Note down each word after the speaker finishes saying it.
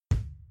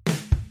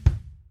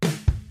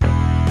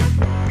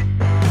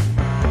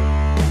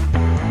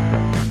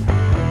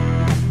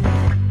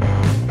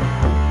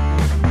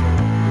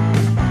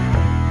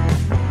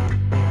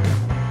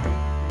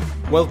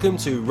Welcome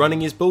to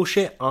Running is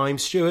Bullshit. I'm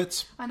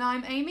Stuart. And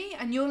I'm Amy,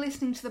 and you're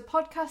listening to the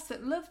podcast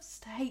that loves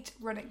to hate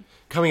running.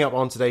 Coming up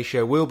on today's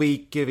show, we'll be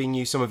giving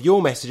you some of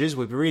your messages.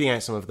 We'll be reading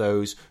out some of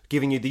those,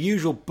 giving you the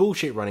usual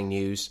bullshit running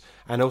news,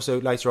 and also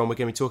later on we're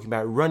going to be talking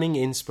about running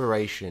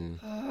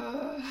inspiration.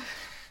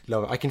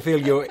 Love it. I can feel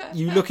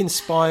you look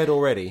inspired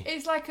already.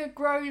 It's like a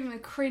groan and a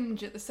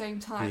cringe at the same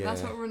time. Yeah.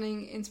 That's what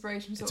running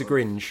inspiration It's a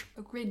gringe.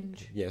 A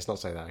gringe. Yeah, let's not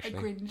say that actually.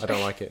 A gringe. I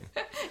don't like it.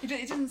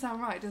 It doesn't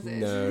sound right, does it?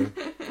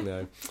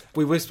 No.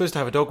 We were supposed to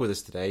have a dog with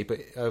us today, but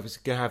I was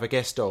going to have a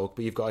guest dog,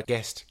 but you've got a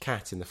guest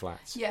cat in the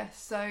flats.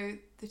 Yes, so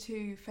the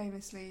two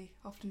famously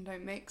often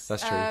don't mix.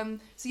 That's true.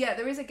 So yeah,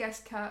 there is a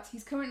guest cat.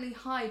 He's currently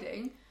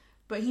hiding,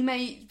 but he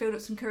may build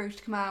up some courage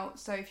to come out.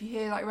 So if you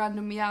hear like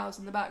random meows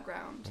in the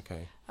background,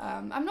 Okay.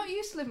 I'm not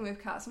used to living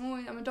with cats.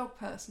 I'm a dog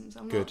person,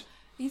 so I'm Good. not.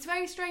 He's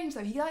very strange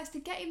though. He likes to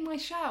get in my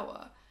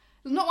shower,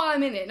 not while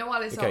I'm in it, not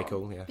while it's on. Okay,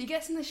 cool, yeah. But he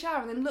gets in the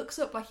shower and then looks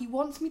up like he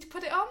wants me to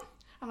put it on.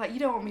 I'm like, you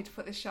don't want me to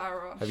put this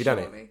shower on. Have you done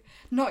it? surely.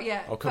 Not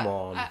yet. Oh, come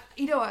on.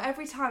 You know what?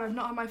 Every time I've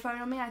not had my phone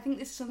on me, I think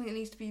this is something that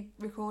needs to be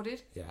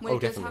recorded Yeah. when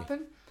it does Definitely.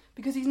 happen.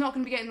 Because he's not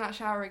going to be getting that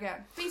shower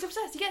again. But he's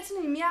obsessed. He gets in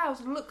and he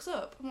meows and looks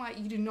up. I'm like,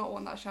 you do not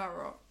want that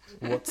shower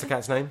on. What's the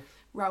cat's name?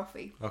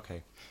 Ralphie.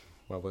 Okay.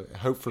 Well,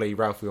 hopefully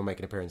Ralphie will make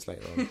an appearance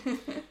later on.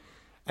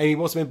 Amy,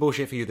 what's been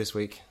bullshit for you this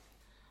week?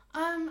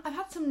 I've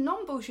had some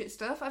non-bullshit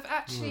stuff. I've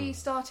actually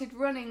started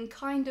running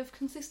kind of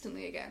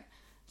consistently again.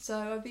 So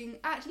I've been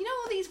actually,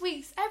 all these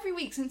weeks, every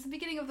week since the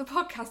beginning of the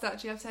podcast,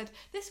 actually, I've said,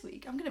 this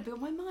week I'm going to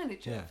build my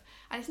mileage up.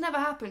 And it's never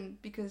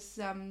happened because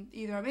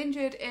either I'm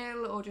injured,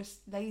 ill, or just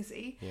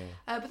lazy.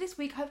 Yeah. But this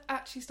week I've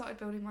actually started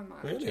building my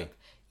mileage Really? up.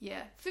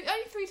 Yeah.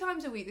 Only 3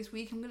 times a week this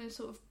week. I'm going to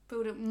sort of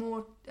build up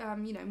more,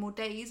 more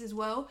days as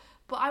well.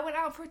 But I went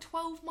out for a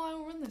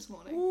 12-mile run this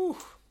morning. Ooh.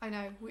 I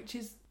know, which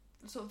is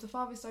sort of the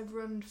farthest I've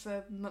run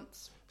for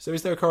months. So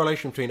is there a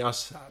correlation between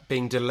us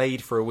being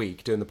delayed for a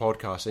week doing the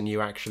podcast and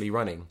you actually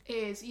running?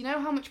 Is, you know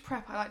how much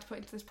prep I like to put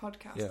into this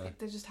podcast? Yeah.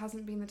 There just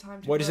hasn't been the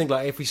time to Why do you think,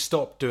 run. like, if we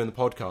stopped doing the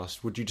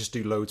podcast, would you just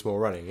do loads more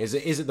running? Is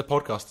it the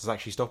podcast that's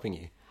actually stopping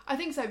you? I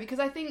think so, because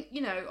I think,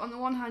 on the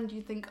one hand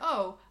you think,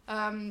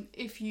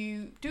 if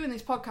you doing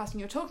this podcast and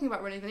you're talking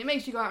about running, then it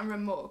makes you go out and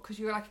run more because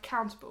you're like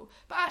accountable.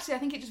 But actually I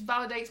think it just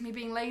validates me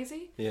being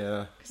lazy.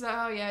 Yeah. Because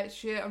it's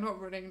shit, I'm not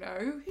running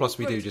now. Plus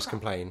we do just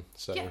complain,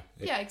 so...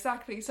 Yeah,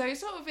 exactly. So it's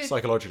sort of...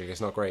 Psychologically,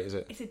 it's not great, is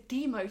it? It's a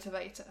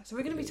demotivator. So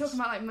we're going to be talking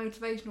about like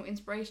motivational,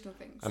 inspirational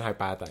things. And how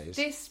bad that is.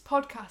 This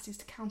podcast is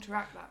to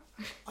counteract that.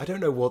 I don't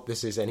know what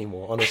this is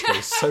anymore, honestly.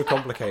 It's so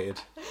complicated.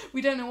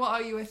 We don't know what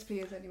our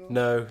USP is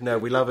anymore. No,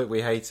 we love it,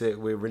 we hate it,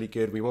 we're really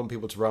good, we want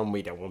people to run,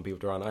 we don't want people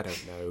to run, I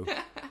don't know.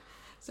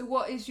 So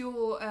what is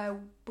your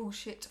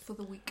bullshit for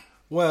the week?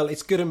 Well,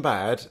 it's good and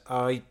bad.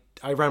 I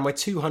ran my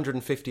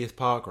 250th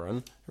park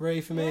run.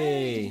 Hooray for me.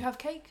 Yay. Did you have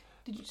cake?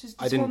 Did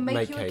I didn't someone make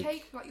make you cake. a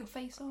cake? Like your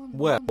face on?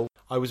 Well,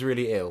 I was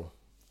really ill.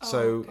 So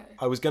okay.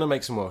 I was going to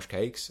make some Welsh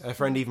cakes. A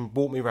friend even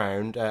brought me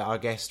round, our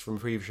guest from the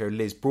previous show,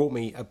 Liz, brought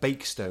me a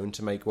bake stone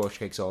to make Welsh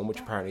cakes on, which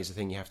apparently is a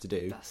thing you have to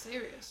do. That's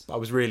serious. But I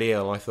was really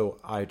ill. I thought,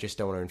 I just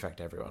don't want to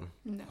infect everyone.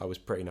 No. I was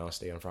pretty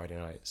nasty on Friday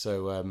night.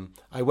 So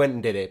I went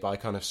and did it, but I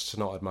kind of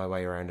snotted my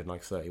way around in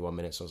like 31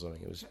 minutes or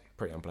something. It was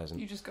pretty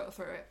unpleasant. You just got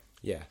through it.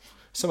 Yeah.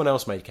 Someone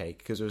else made cake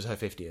because it was her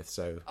 50th,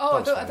 so... Oh, that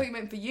was I fine. thought you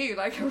meant for you,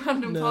 like a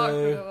random park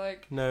runner,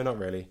 like... No, not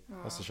really.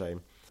 That's a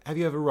shame. Have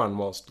you ever run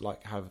whilst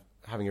like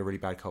having a really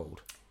bad cold?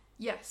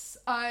 Yes,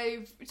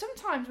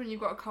 sometimes when you've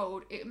got a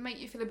cold, it make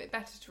you feel a bit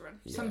better to run.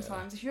 Yeah.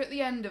 Sometimes, if you're at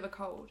the end of a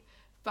cold.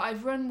 But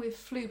I've run with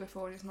flu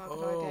before and it's not a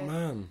good idea. Oh,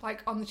 man.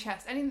 Like on the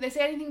chest. They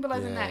say anything below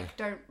the Yeah. neck,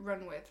 don't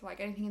run with. Like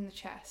anything in the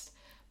chest.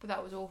 But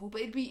that was awful.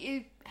 But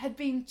it had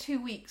been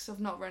 2 weeks of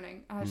not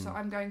running. And I just thought,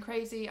 I'm going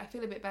crazy, I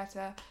feel a bit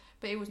better.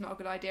 But it was not a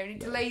good idea. And it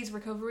delays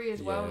recovery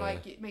as well. Yeah.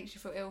 Like it makes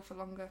you feel ill for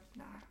longer.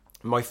 Nah.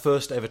 My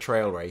first ever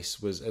trail race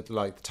was at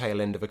like the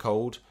tail end of a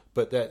cold,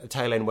 but the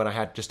tail end when I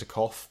had just a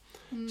cough.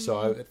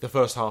 So the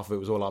first half of it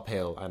was all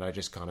uphill, and I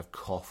just kind of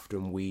coughed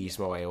and wheezed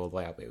my way all the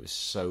way up. It was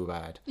so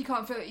bad. You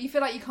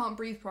feel like you can't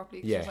breathe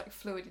properly because Yeah. there's like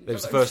fluid in It your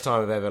was the lungs. first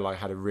time I've ever like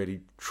had a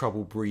really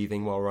trouble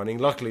breathing while running.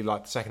 Luckily,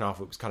 like the second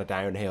half, it was kind of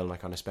downhill, and I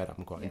kind of sped up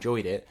and quite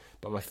enjoyed it.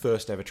 But my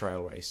first ever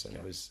trail race, and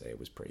it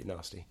was pretty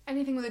nasty.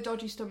 Anything with a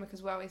dodgy stomach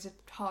as well is a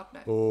hard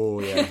no. Oh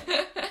yeah.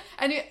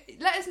 And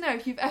let us know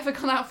if you've ever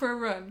gone out for a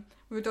run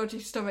with a dodgy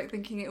stomach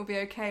thinking it'll be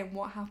okay and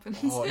what happens.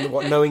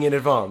 What, knowing in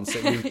advance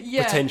that you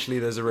Yeah. potentially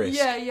there's a risk.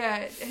 Yeah.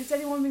 Has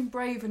anyone been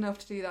brave enough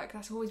to do that? Because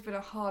that's always been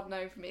a hard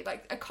no for me.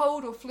 Like a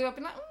cold or flu, I've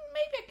been like,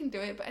 maybe I can do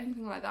it, but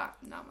anything like that,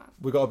 no man.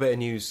 We've got a bit of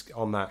news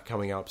on that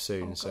coming up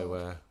soon,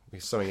 so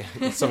it's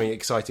something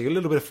exciting. A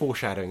little bit of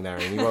foreshadowing there,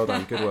 Amy. Well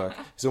done, good work.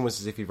 It's almost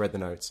as if you've read the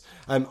notes.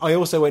 I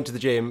also went to the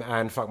gym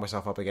and fucked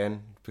myself up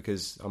again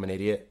because I'm an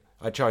idiot.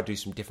 I tried to do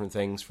some different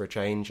things for a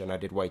change, and I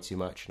did way too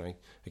much, and I,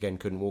 again,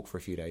 couldn't walk for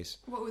a few days.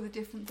 What were the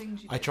different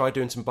things you did? I tried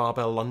doing some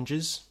barbell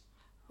lunges.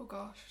 Oh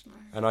gosh, no.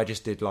 And I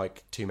just did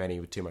like too many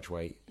with too much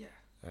weight. Yeah.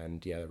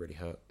 And yeah, that really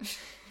hurt.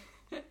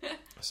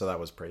 So that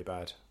was pretty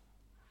bad.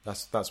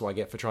 That's what I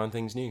get for trying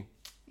things new.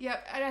 Yeah,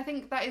 and I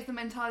think that is the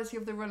mentality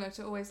of the runner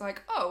to always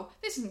like, oh,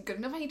 this isn't good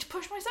enough, I need to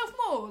push myself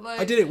more. Like,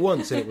 I did it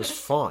once and it was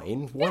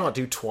fine. Why not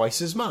do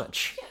twice as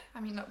much? Yeah,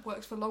 I mean, that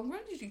works for long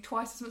runs. You do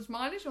twice as much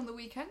mileage on the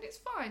weekend, it's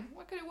fine.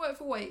 Why can't it work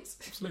for weights?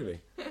 Absolutely.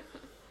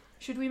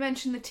 Should we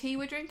mention the tea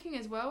we're drinking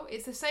as well?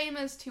 It's the same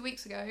as 2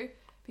 weeks ago,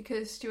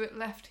 because Stuart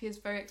left his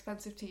very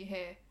expensive tea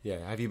here.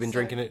 Yeah, have you been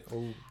drinking it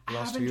all I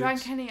last haven't few drank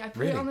weeks? any. I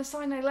put it on the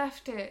sign, I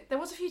left it. There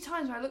was a few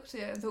times where I looked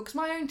at it and thought, because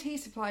my own tea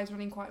supply is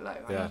running quite low.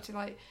 I need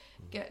to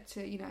get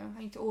to, I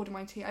need to order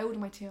my tea. I order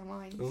my tea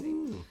online, you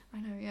see.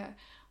 I know,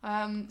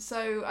 yeah.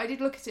 So I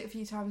did look at it a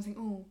few times and think,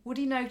 oh, would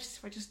he notice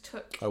if I just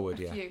took a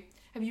few?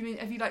 Have you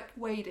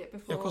weighed it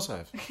before? Yeah, of course I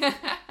have.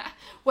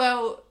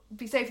 Well,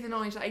 be safe in the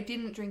knowledge that I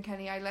didn't drink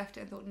any. I left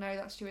it and thought, no,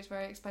 that's Stuart's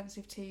very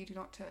expensive tea. You do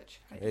not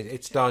touch.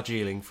 It's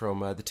Darjeeling from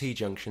the Tea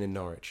Junction in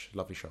Norwich.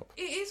 Lovely shop.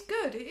 It is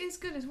good. It is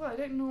good as well. I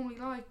don't normally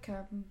like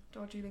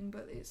Darjeeling,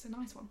 but it's a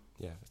nice one.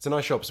 Yeah, it's a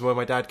nice shop. It's where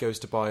my dad goes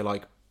to buy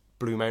like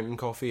Blue Mountain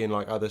coffee and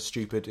like other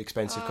stupid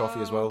expensive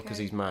coffee as well because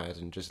he's mad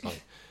and just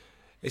like.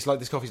 It's like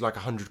this coffee's like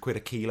 £100 a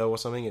kilo or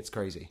something. It's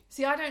crazy.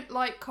 See, I don't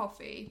like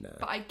coffee,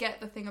 but I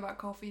get the thing about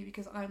coffee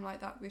because I'm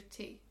like that with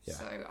tea. Yeah.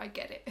 So I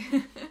get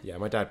it. Yeah,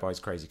 my dad buys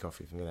crazy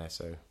coffee from there,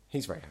 so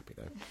he's very happy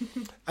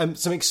though.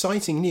 Some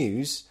exciting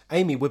news.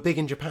 Amy, we're big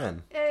in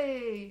Japan.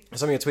 Hey!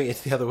 Something I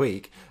tweeted the other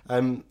week.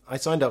 I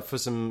signed up for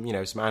some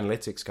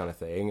analytics kind of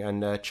thing,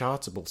 and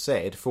Chartable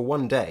said for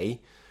one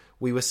day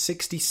we were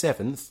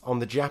 67th on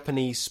the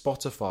Japanese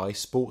Spotify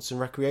sports and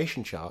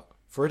recreation chart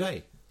for a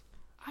day.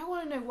 I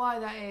want to know why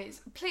that is.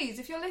 Please,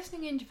 if you're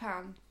listening in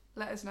Japan,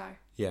 let us know.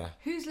 Yeah.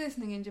 Who's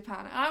listening in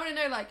Japan? And I want to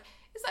know, like,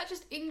 is that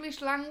just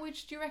English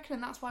language, do you reckon,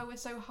 and that's why we're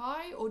so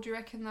high? Or do you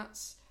reckon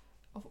that's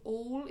of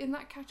all in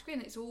that category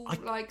and it's all,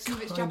 some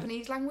of it's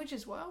Japanese language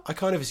as well? I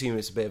kind of assume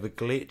it's a bit of a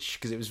glitch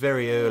because it was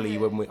very early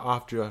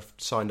after I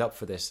signed up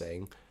for this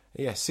thing.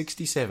 Yeah,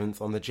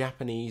 67th on the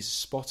Japanese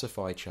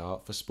Spotify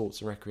chart for sports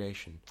and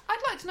recreation.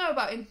 I'd like to know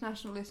about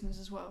international listeners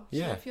as well. So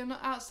if you're not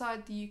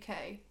outside the UK...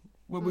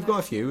 Well, we've got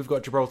a few. We've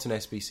got Gibraltar and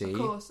SBC. Of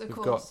course. We've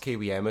got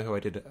Kiwi Emma, who I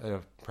did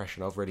an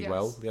impression of really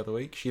well the other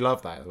week. She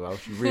loved that as well.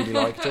 She really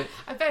liked it.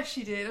 I bet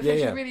she did. I bet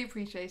she really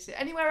appreciates it.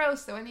 Anywhere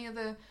else, though?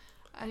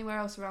 Anywhere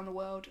else around the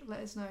world, let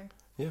us know.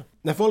 Yeah.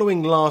 Now,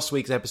 following last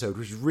week's episode,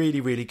 which was really,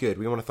 really good,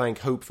 we want to thank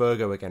Hope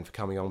Virgo again for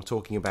coming on,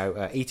 talking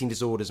about eating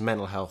disorders,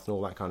 mental health, and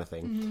all that kind of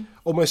thing. Mm-hmm.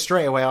 Almost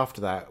straight away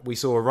after that, we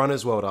saw a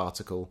Runner's World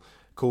article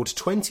called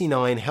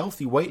 29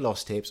 Healthy Weight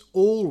Loss Tips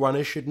All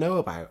Runners Should Know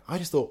About. I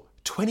just thought,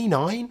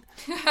 29?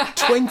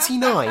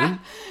 29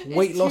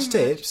 weight loss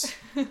tips?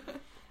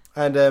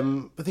 And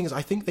the thing is,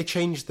 I think they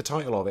changed the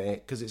title of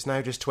it because it's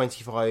now just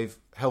 25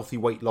 healthy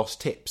weight loss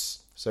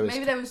tips. So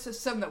maybe there was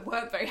just some that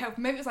weren't very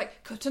helpful. Maybe it was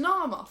like, cut an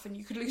arm off and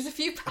you could lose a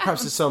few pounds.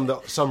 Perhaps there's some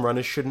that some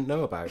runners shouldn't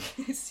know about.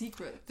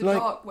 Secret. The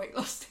dark weight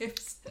loss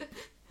tips.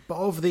 But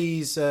of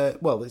these,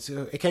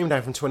 it came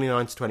down from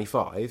 29 to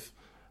 25.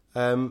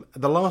 The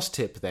last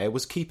tip there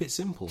was keep it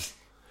simple.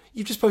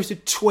 You've just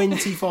posted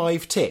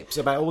 25 tips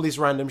about all this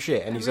random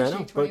shit, and you're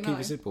saying, but keep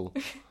it simple.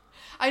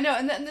 I know,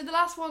 and the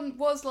last one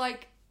was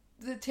like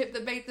the tip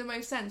that made the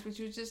most sense, which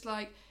was just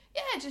like,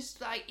 just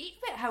like eat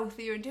a bit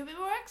healthier and do a bit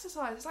more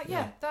exercise. It's like,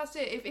 that's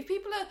it. If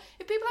people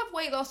have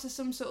weight loss as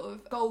some sort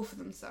of goal for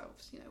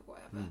themselves,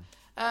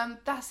 whatever,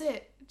 that's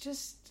it.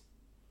 Just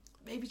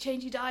maybe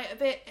change your diet a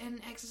bit and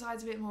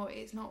exercise a bit more.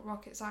 It's not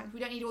rocket science. We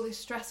don't need all this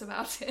stress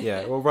about it.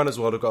 Yeah, well, Runner's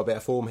World have got a bit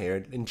of form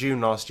here. In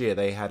June last year,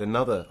 they had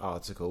another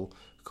article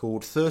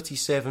called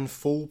 37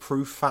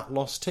 Foolproof Fat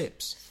Loss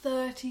Tips.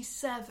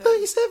 37?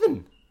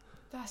 37!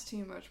 That's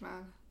too much,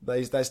 man.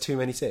 That's too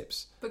many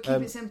tips. But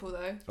keep it simple,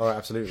 though. Oh,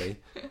 absolutely.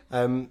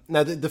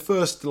 Now, the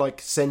first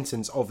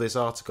sentence of this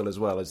article as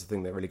well is the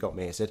thing that really got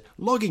me. It said,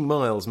 logging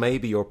miles may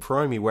be your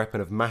primary weapon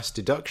of mass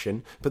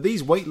deduction, but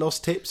these weight loss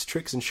tips,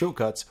 tricks and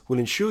shortcuts will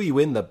ensure you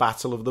win the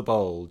Battle of the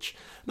Bulge.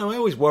 Now, I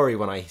always worry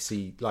when I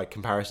see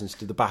comparisons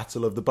to the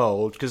Battle of the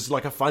Bulge, because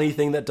it's a funny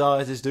thing that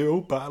dietists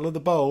do, Battle of the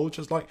Bulge.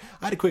 I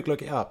had a quick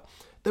look it up.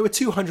 There were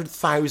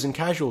 200,000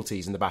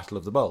 casualties in the Battle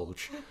of the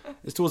Bulge.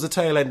 It's towards the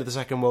tail end of the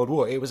Second World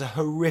War. It was a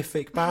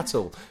horrific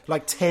battle.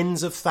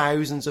 Tens of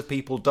thousands of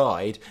people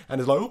died, and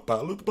it's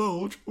Battle of the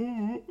Bulge.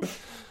 Ooh.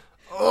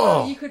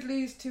 Oh, you could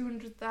lose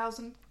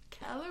 200,000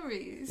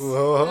 calories.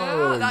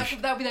 Whoa.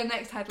 That'll be their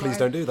next headline. Please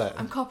don't do that.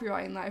 I'm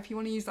copywriting that. If you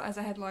want to use that as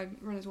a headline,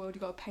 Runner's World,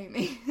 you've got to pay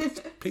me.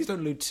 Please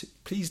don't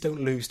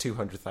lose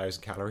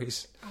 200,000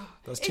 calories.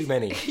 That's too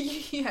many.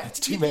 Yeah,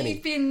 it's too many.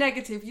 You'd be in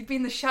negative. You'd be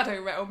in the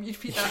shadow realm.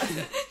 You'd be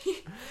that.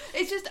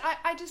 It's just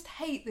I just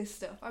hate this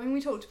stuff. I mean,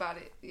 we talked about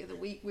it the other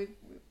week with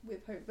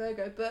Hope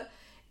Virgo, but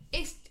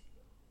it's,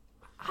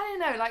 I don't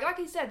know. Like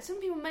I said, some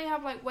people may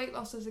have weight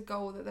loss as a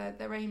goal that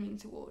they're aiming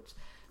towards,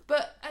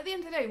 but at the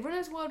end of the day,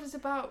 Runner's World is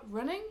about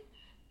running,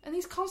 and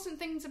these constant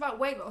things about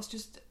weight loss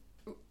just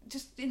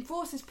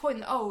enforce this point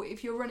that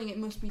if you're running, it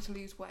must be to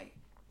lose weight.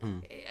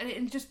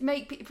 And just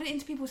put it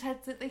into people's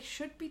heads that they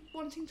should be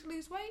wanting to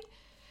lose weight.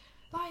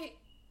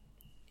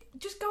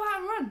 Just go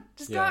out and run.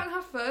 Just go out and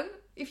have fun.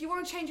 If you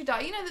want to change your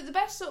diet, that the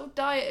best sort of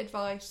diet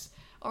advice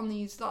on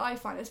these that I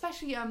find,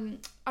 especially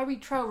I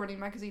read Trail Running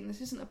magazine.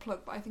 This isn't a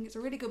plug, but I think it's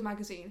a really good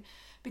magazine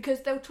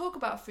because they'll talk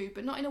about food,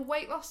 but not in a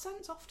weight loss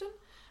sense often.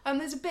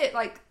 There's a bit,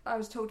 like I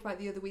was talked about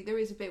the other week, there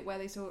is a bit where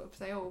they sort of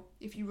say, oh,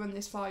 if you run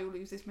this far, you'll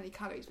lose this many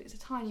calories, but it's a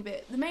tiny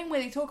bit. The main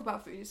way they talk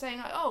about food is saying,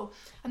 like, oh,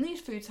 and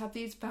these foods have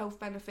these health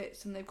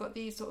benefits, and they've got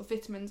these sort of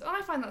vitamins, and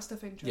I find that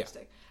stuff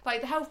interesting. Yeah.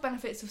 Like, the health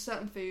benefits of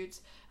certain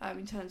foods,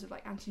 in terms of,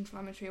 like,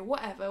 anti-inflammatory or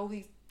whatever, all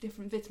these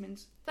different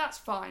vitamins, that's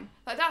fine.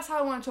 Like, that's how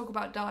I want to talk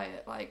about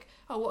diet. Like,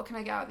 oh, what can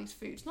I get out of these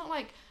foods? Not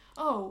like,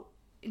 oh,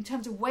 in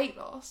terms of weight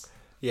loss.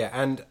 Yeah,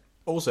 and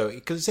also,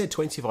 because it said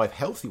 25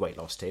 healthy weight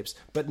loss tips,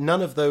 but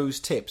none of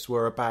those tips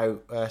were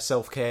about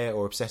self-care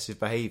or obsessive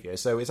behaviour.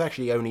 So it's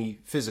actually only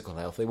physical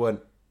health. They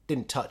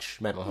didn't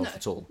touch mental health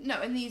at all.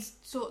 No, and these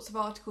sorts of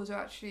articles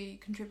are actually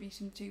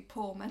contributing to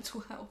poor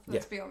mental health,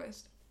 let's be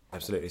honest.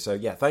 Absolutely. So,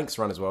 yeah, thanks,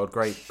 Runners World.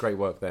 Great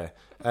work there.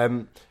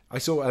 I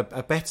saw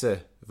a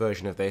better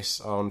version of this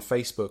on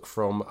Facebook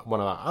from one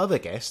of our other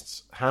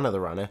guests, Hannah the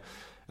Runner.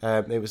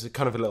 It was a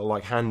kind of a little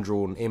like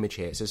hand-drawn image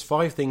here. It says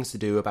 5 things to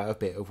do about a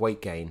bit of weight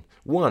gain.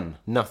 1,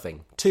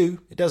 nothing.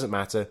 2, it doesn't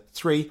matter.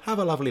 3, have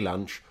a lovely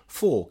lunch.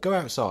 4, go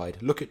outside,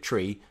 look at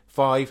tree.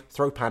 5,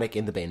 throw panic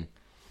in the bin.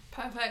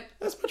 Perfect.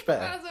 That's much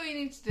better. That's all you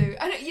need to do.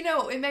 And you know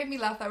what? It made me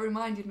laugh. That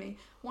reminded me.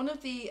 One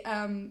of the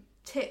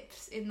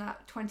tips in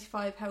that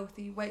 25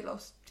 healthy weight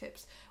loss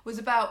tips was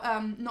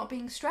about not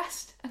being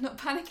stressed and not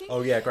panicking.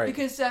 Oh, yeah, great.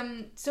 Because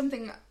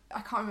something... I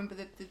can't remember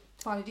the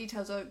finer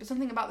details of it, but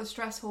something about the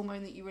stress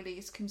hormone that you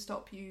release can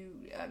stop you.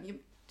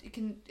 It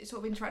can sort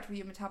of interact with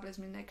your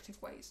metabolism in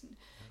negative ways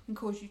and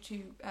cause you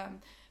to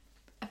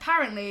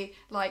apparently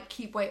like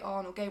keep weight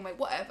on or gain weight,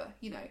 whatever,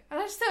 you know. And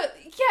I just thought,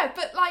 yeah,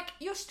 but like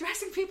you're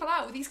stressing people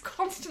out with these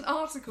constant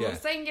articles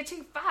saying you're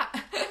too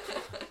fat.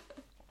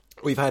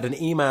 We've had an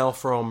email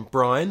from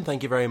Brian,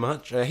 thank you very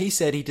much. He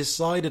said he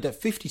decided at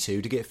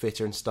 52 to get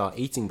fitter and start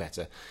eating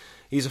better.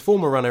 He's a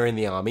former runner in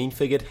the army and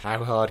figured,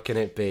 how hard can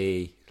it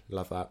be?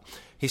 Love that.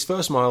 His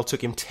first mile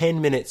took him 10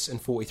 minutes and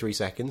 43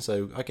 seconds,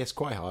 so I guess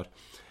quite hard.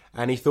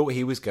 And he thought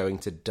he was going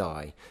to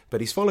die.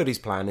 But he's followed his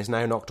plan, has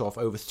now knocked off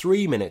over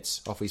 3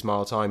 minutes off his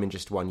mile time in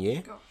just 1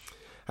 year. Gosh.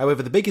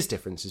 However, the biggest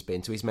difference has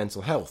been to his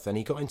mental health, and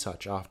he got in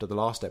touch after the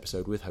last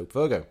episode with Hope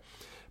Virgo.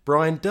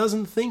 Brian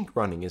doesn't think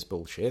running is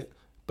bullshit,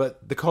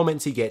 but the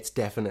comments he gets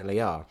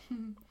definitely are.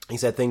 He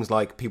said things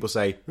like, people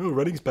say, oh,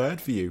 running's bad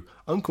for you.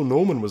 Uncle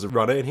Norman was a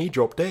runner and he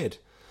dropped dead.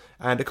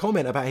 And a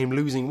comment about him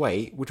losing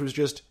weight, which was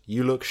just,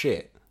 you look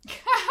shit.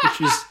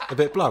 Which is a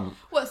bit blunt.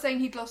 What, saying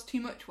he'd lost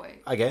too much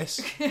weight? I guess.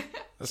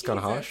 That's kind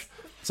of harsh.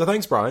 So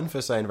thanks, Brian,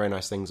 for saying very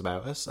nice things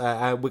about us.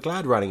 We're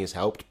glad running has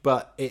helped,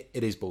 but it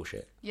is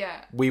bullshit.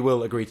 Yeah. We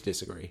will agree to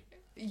disagree.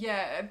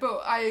 Yeah, but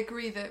I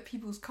agree that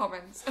people's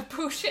comments are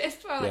bullshit as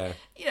well. Yeah. Like,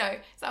 you know,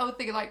 it's that whole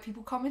thing of like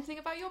people commenting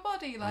about your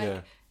body,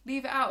 like,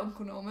 leave it out,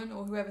 Uncle Norman,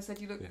 or whoever said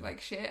you look like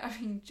shit. I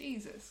mean,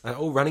 Jesus.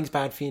 Oh, running's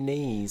bad for your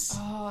knees.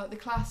 Oh, the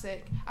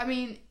classic. I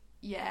mean...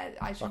 Yeah,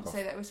 I shouldn't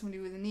say that with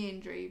somebody with a knee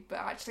injury, but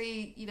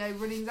actually, you know,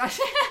 running's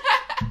actually...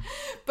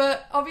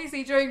 But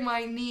obviously during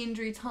my knee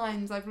injury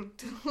times, I've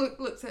looked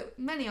at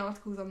many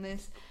articles on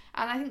this,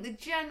 and I think the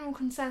general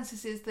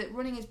consensus is that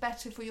running is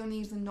better for your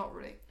knees than not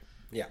running.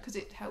 Yeah. Because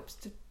it helps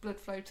to blood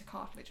flow to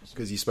cartilage.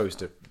 Because you're supposed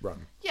to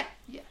run. Yeah,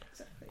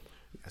 exactly.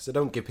 Yeah, so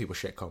don't give people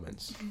shit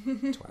comments,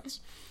 twats.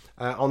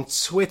 On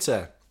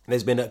Twitter...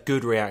 There's been a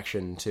good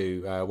reaction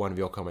to one of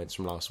your comments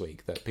from last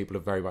week that people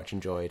have very much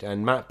enjoyed.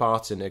 And Matt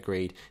Barton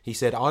agreed. He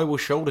said, I will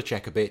shoulder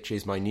check a bitch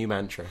is my new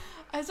mantra.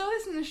 I saw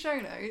this in the show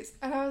notes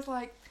and I was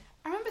like,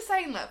 I remember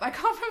saying that, but I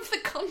can't remember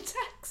the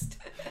context.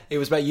 It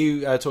was about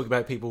you talking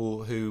about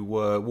people who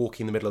were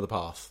walking in the middle of the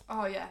path.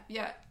 Oh, yeah.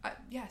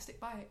 Stick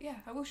by it. Yeah,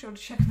 I will shoulder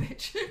check a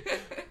bitch.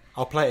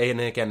 I'll play it in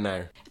again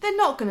now. If they're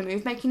not going to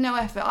move, making no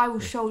effort, I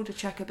will shoulder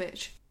check a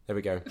bitch. There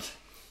we go.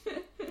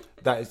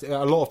 That is,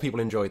 a lot of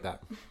people enjoyed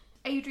that.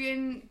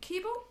 Adrian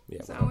Keeble? Yeah,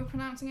 is that how we're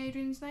pronouncing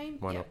Adrian's name?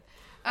 Why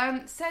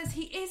not? Says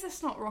he is a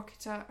snot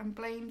rocketer and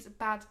blames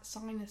bad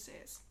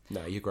sinuses.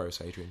 No, you're gross,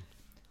 Adrian.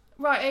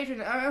 Right,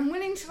 Adrian, I'm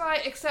willing to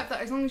accept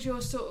that as long as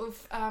you're sort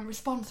of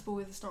responsible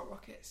with the snot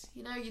rockets.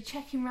 You know, you're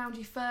checking around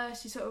you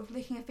first, you're sort of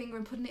licking a finger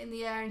and putting it in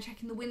the air and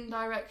checking the wind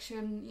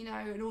direction, you know,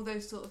 and all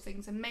those sort of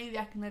things. And maybe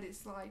I can let it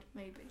slide,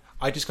 maybe.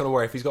 I just kind of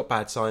worry if he's got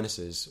bad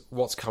sinuses,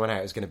 what's coming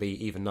out is going to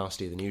be even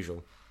nastier than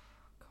usual.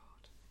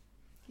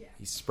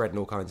 He's spreading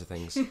all kinds of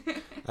things.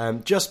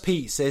 Just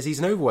Pete says he's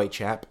an overweight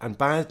chap and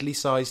badly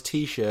sized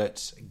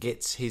t-shirts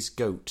gets his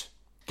goat.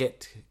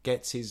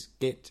 Gets his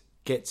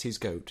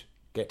goat.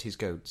 Get his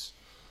goats.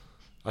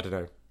 I don't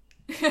know.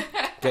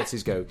 Gets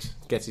his goat.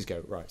 Gets his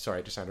goat. Right,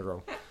 sorry, it just sounded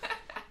wrong.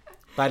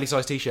 Badly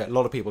sized t-shirt. A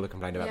lot of people have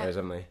complained about those,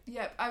 haven't they?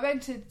 Yep. I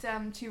rented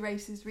 2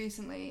 races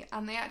recently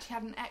and they actually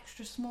had an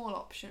extra small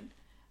option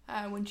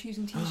when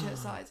choosing t-shirt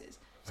sizes.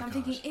 So I'm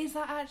thinking, is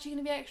that actually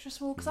going to be extra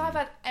small? Because I've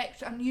had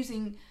extra... I'm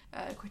using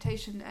air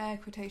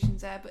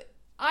quotations there, but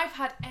I've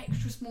had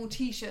extra small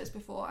t-shirts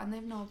before and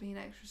they've not been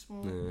extra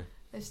small. Yeah.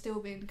 They've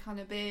still been kind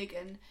of big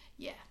and,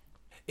 yeah.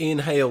 Ian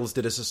Hales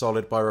did us a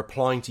solid by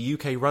replying to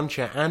UK Run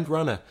Chat and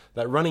Runner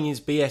that running is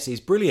BS is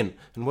brilliant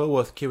and well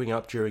worth queuing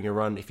up during a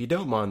run if you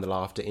don't mind the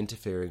laughter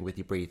interfering with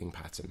your breathing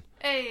pattern.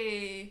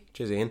 Hey!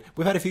 Cheers, Ian.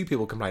 We've had a few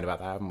people complain about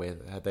that, haven't we?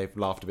 They've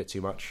laughed a bit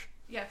too much.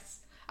 Yes.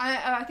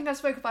 I think I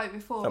spoke about it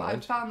before, Don't but I've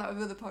mind. found that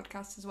with other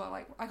podcasts as well.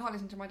 Like, I can't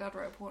listen to my dad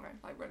write a porno,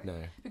 like, running. No.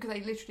 Because I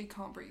literally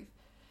can't breathe.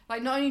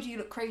 Like, not only do you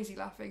look crazy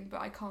laughing,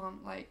 but I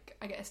can't, like,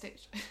 I get a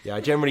stitch. Yeah,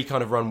 I generally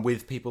kind of run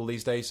with people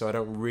these days, so I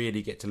don't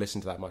really get to listen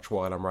to that much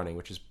while I'm running,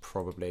 which is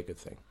probably a good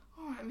thing.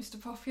 Alright,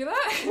 Mr. Popular.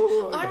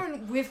 I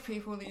run with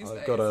people these days.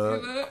 I've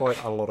got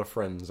quite a lot of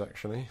friends,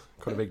 actually.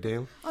 Quite a big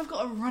deal. I've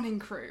got a running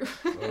crew.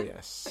 Oh,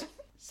 yes.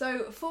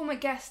 So, former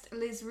guest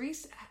Liz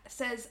Reese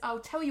says, I'll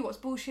tell you what's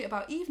bullshit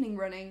about evening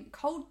running,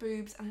 cold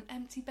boobs and an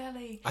empty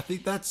belly. I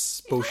think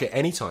that's bullshit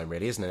anytime,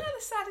 really, isn't it?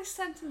 That's the saddest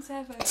sentence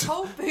ever.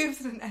 Cold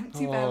boobs and an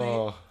empty belly.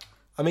 Oh,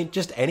 I mean,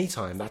 just any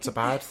time, that's a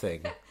bad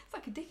thing. It's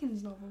like a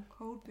Dickens novel.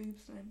 Cold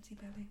boobs and an empty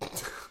belly.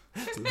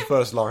 The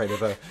first line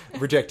of a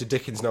rejected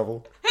Dickens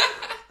novel.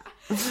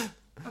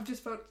 I've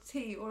just felt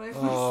tea all over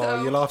Oh,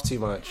 myself. you laugh too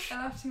much. I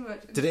laughed too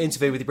much. Did it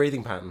interfere with your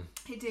breathing pattern?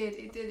 It did.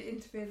 It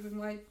interfered with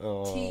my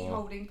Oh. tea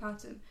holding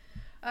pattern.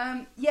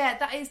 Yeah,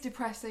 that is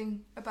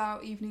depressing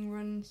about evening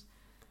runs.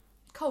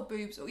 Cold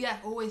boobs. Yeah,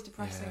 always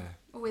depressing. Yeah,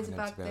 Always a an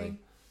bad empty belly. thing.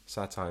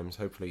 Sad times.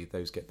 Hopefully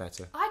those get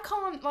better. I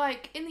can't,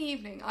 like, in the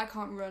evening, I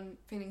can't run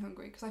feeling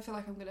hungry because I feel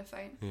like I'm going to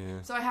faint.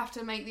 Yeah. So I have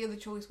to make the other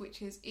choice,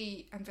 which is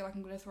eat and feel like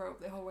I'm going to throw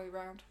up the whole way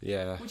round.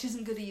 Yeah. Which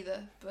isn't good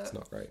either. But It's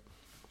not great.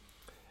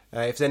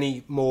 If there's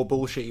any more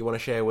bullshit you want to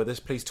share with us,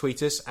 please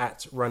tweet us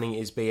at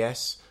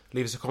RunningIsBS.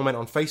 Leave us a comment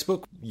on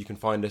Facebook. You can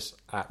find us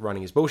at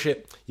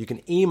RunningIsBullshit. You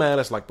can email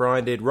us like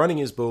Brian did,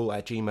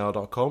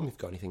 runningisbull@gmail.com. If you've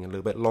got anything a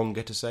little bit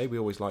longer to say, we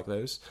always like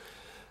those.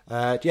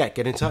 Get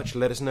in touch.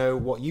 Let us know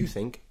what you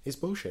think is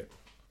bullshit.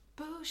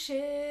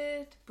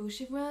 bullshit.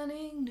 Bullshit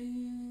running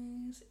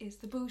news. It's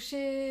the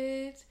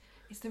bullshit.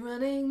 It's the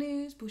running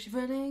news. Bullshit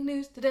running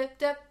news.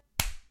 Da-da-da.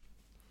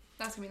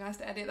 That's going to be nice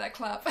to edit that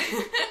clap.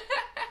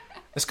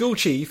 A school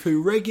chief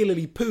who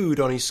regularly pooed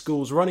on his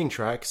school's running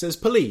track says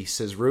police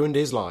has ruined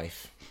his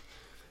life.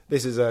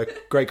 This is a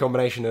great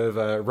combination of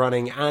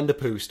running and a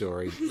poo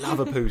story. Love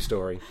a poo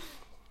story.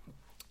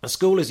 A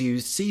school has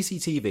used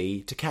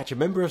CCTV to catch a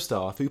member of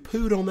staff who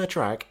pooed on their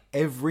track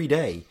every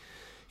day.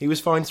 He was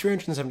fined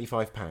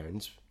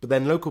 £375, but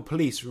then local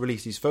police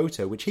released his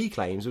photo, which he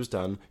claims was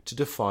done to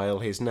defile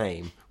his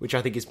name, which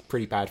I think is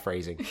pretty bad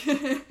phrasing.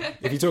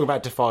 If you talk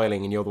about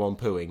defiling and you're the one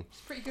pooing.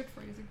 It's pretty good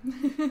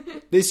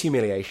phrasing. This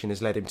humiliation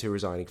has led him to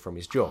resigning from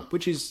his job,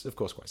 which is, of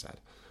course, quite sad.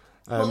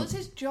 What was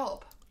his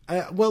job?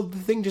 Well, the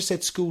thing just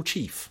said school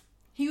chief.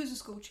 He was a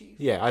school chief.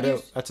 Yeah, I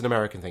don't. That's an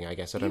American thing, I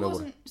guess. I don't know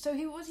what. So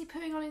was he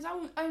pooing on his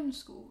own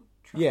school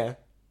track? Yeah,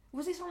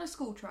 Was this on a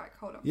school track?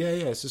 Hold on. yeah.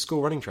 It's a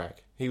school running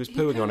track. He was He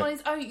pooing pooed on on it.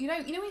 his own. You know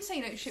when you say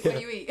you don't shit where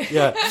you eat.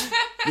 Yeah,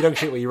 you don't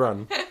shit where you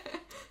run.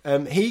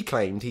 He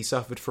claimed he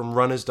suffered from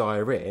runner's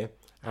diarrhea,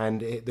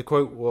 and the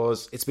quote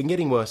was, "It's been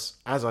getting worse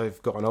as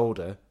I've gotten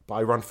older, but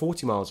I run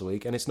 40 miles a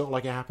week, and it's not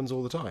like it happens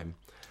all the time."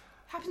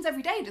 Happens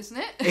every day, doesn't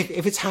it?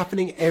 If it's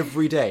happening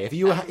every day, if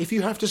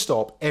you have to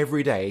stop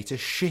every day to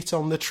shit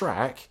on the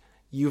track,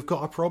 you've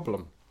got a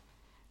problem.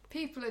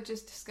 People are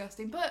just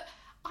disgusting. But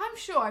I'm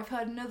sure I've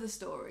heard another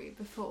story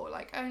before,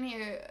 like only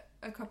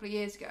a couple of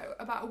years ago,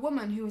 about a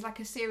woman who was like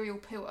a serial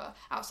pooer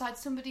outside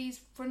somebody's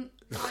front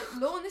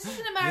lawn. This is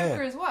in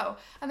America Yeah. as well.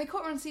 And they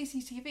caught her on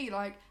CCTV,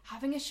 like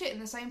having a shit in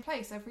the same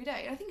place every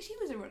day. And I think she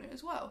was a runner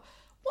as well.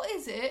 What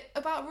is it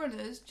about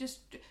runners just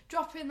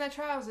dropping their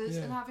trousers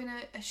and having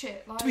a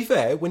shit? Like, To be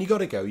fair, when you got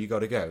to go, you got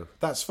to go.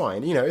 That's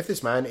fine. You know, if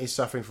this man is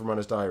suffering from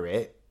runner's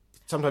diarrhea,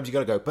 sometimes you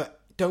got to go.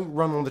 But don't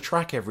run on the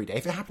track every day.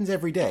 If it happens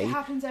every day,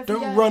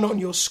 don't run on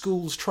your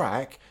school's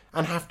track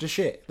and have to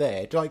shit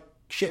there. Like,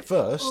 shit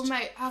first. Or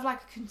mate, have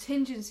like a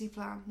contingency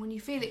plan. When you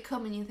feel it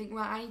coming, you think,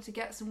 right, I need to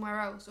get somewhere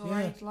else, or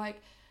I need to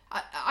like.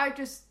 I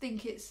just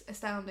think it's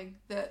astounding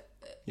that.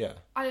 Yeah.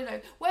 I don't know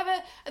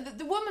whether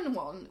the woman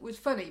one was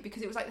funny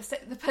because it was like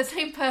the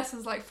same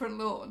person's like front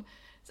lawn.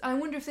 So I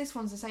wonder if this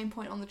one's the same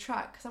point on the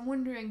track, because I'm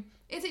wondering,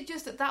 is it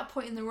just at that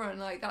point in the run,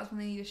 like that's when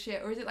they need a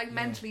shit, or is it like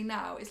mentally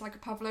now it's like a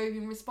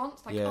Pavlovian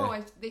response, like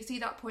they see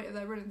that point of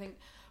their run and think,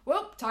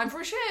 well, time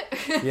for a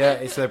shit. Yeah,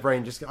 it's their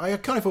brain just. I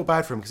kind of feel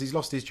bad for him because he's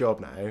lost his job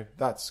now.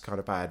 That's kind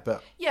of bad,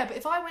 but Yeah, but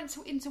if I went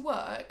into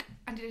work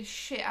and did a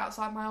shit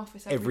outside my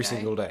office every day,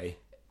 single day.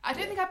 I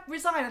don't think I'd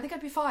resign. I think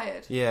I'd be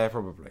fired. Yeah,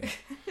 probably.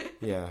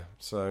 Yeah,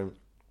 so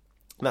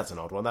that's an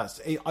odd one.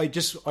 I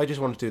just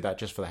want to do that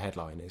just for the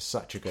headline. It's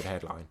such a good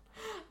headline.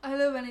 I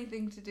love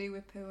anything to do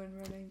with poo and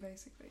running,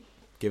 basically.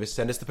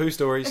 Send us the poo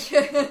stories.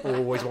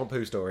 Always want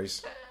poo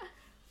stories.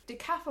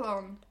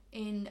 Decathlon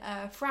in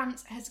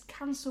France has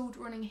cancelled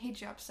running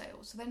hijab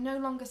sales, so they're no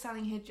longer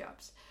selling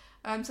hijabs.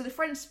 So the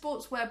French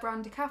sportswear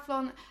brand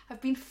Decathlon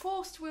have been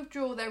forced to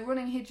withdraw their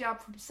running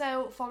hijab from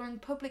sale following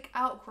public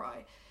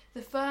outcry.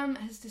 the firm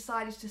has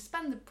decided to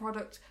suspend the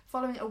product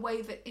following a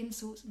wave of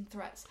insults and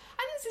threats.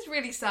 And this is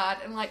really sad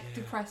and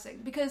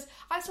depressing, because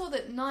I saw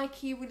that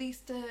Nike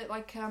released a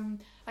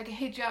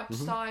hijab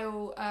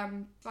style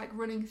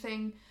running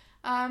thing.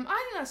 I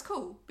think that's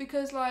cool,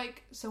 because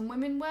some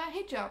women wear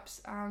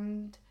hijabs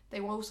and they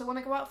also want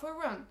to go out for a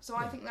run. So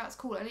I think that's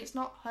cool, and it's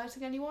not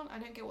hurting anyone. I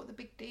don't get what the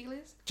big deal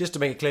is. Just to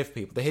make it clear for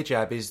people, the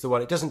hijab is the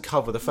one, it doesn't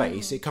cover the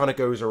face, it kind of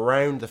goes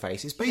around the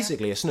face. It's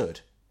basically a snood.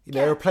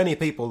 There are plenty of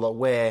people that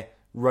wear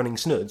running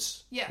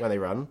snoods when they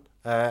run,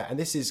 and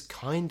this is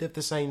kind of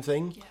the same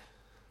thing.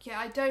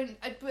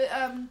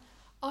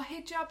 Are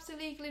hijabs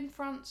illegal in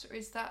France, or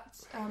is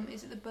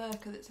it the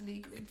burqa that's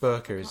illegal in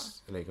France? Burqa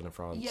is illegal in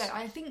France. Yeah,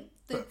 I think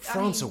but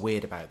France are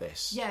weird about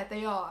this. Yeah,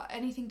 they are.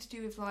 Anything to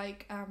do with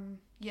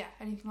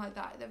anything like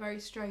that, they're very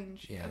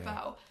strange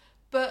about.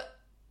 But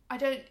I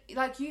don't,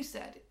 like you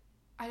said,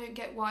 I don't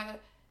get why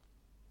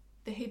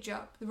the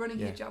hijab, the running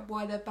hijab,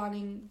 why they're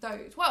banning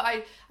those. Well,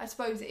 I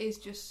suppose it is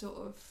just sort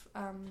of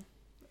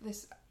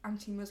this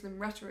anti-Muslim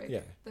rhetoric. Yeah,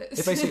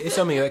 it's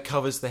something that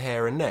covers the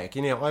hair and neck.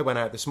 I went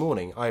out this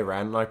morning, I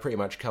ran, and I pretty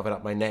much covered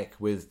up my neck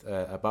with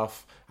a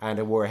buff, and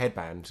I wore a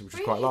headband, which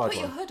was quite a large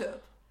one. Put your hood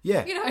up?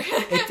 Yeah.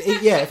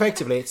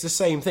 Effectively, it's the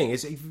same thing.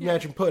 If you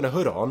imagine putting a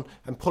hood on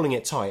and pulling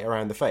it tight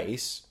around the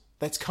face,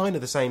 that's kind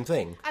of the same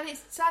thing. And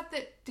it's sad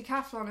that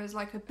Decathlon is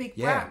like a big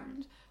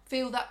brand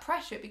feel that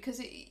pressure,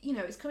 because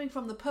it's coming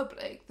from the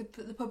public,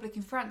 the public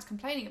in France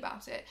complaining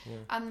about it,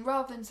 and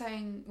rather than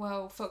saying,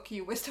 well, fuck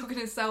you, we're still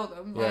going to sell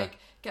them,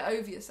 get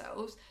over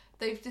yourselves,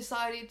 they've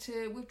decided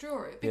to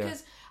withdraw it,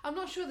 because I'm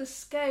not sure the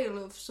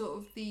scale of sort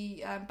of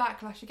the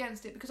backlash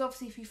against it, because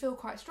obviously if you feel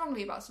quite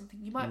strongly about something,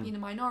 you might be in a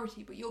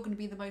minority, but you're going to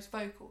be the most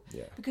vocal,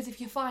 because if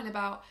you're fine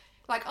about,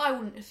 I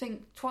wouldn't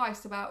think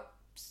twice about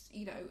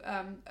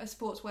a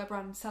sportswear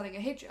brand selling a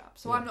hijab,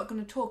 so I'm not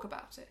going to talk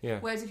about it.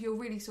 Whereas if you're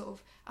really sort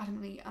of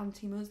adamantly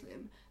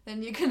anti-Muslim,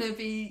 then you're going to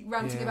be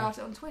ranting about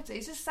it on Twitter.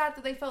 It's just sad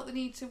that they felt the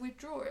need to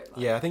withdraw it.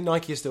 I think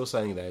Nike is still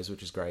selling theirs,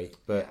 which is great,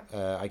 but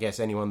I guess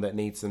anyone that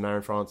needs them now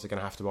in France are going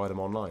to have to buy them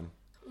online.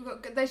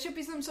 Look, there should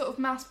be some sort of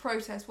mass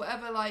protest,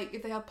 whatever,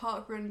 if they have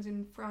park runs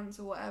in France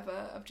or whatever,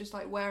 of just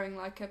wearing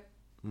what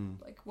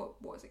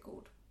is it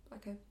called?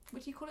 What do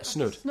you call it? A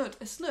snood.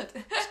 A snood.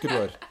 It's a good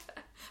word.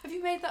 Have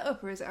you made that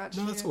up, or is it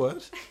actually? No, that's a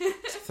word.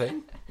 It's a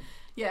thing.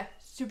 Yeah,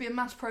 should be a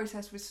mass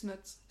protest with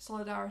snoods.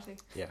 Solidarity.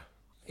 Yeah.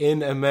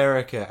 In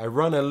America, a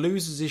runner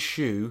loses his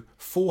shoe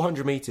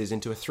 400 metres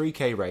into a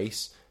 3K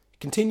race,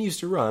 continues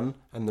to run,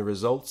 and the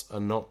results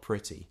are not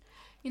pretty.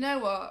 You know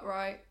what,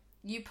 right?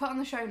 You put on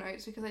the show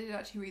notes, because I did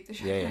actually read the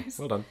show notes.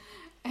 Well done.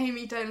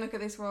 Amy, don't look at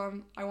this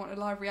one. I want a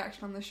live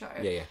reaction on the show.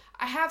 Yeah.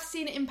 I have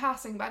seen it in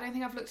passing, but I don't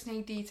think I've looked in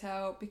any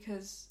detail,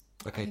 because...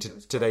 Okay,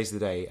 today's the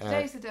day.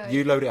 Today's the day.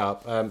 You load it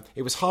up.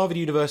 It was Harvard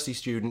University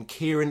student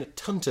Kieran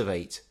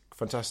Tuntavate.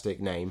 Fantastic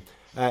name.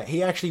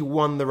 He actually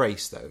won the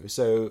race, though.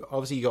 So,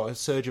 obviously, he got a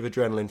surge of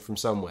adrenaline from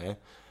somewhere.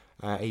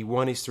 He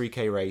won his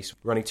 3K race,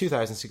 running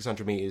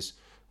 2,600 metres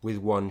with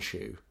one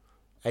shoe.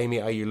 Amy,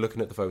 are you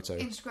looking at the photo?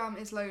 Instagram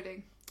is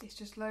loading. It's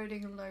just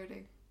loading and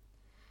loading.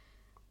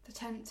 The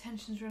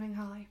tension's running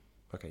high.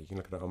 Okay, you can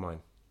look at it on mine.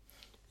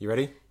 You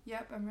ready?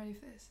 Yep, I'm ready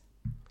for this.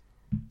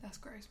 That's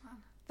gross, man.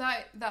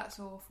 That's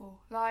awful.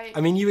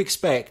 You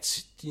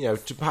expect,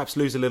 to perhaps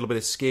lose a little bit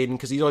of skin,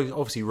 because he's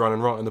obviously running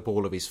right on the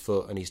ball of his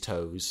foot and his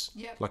toes,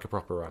 like a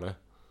proper runner.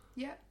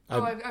 Yeah.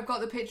 I've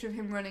got the picture of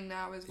him running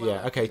now as well.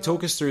 Yeah, okay,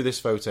 talk us through this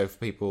photo for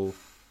people.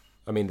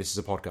 This is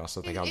a podcast,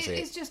 so they can't see it.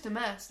 It's just a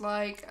mess.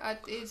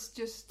 It's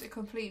just a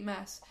complete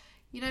mess.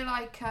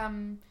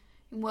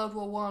 In World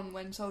War One,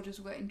 when soldiers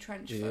were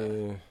entrenched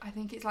for, I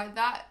think it's like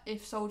that,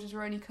 if soldiers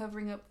were only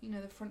covering up,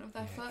 the front of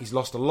their foot. He's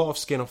lost a lot of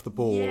skin off the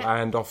ball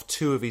and off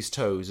two of his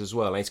toes as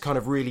well. And it's kind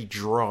of really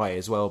dry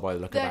as well by the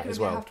look of that as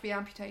well. They have to be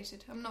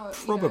amputated. I'm not...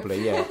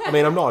 Probably, yeah.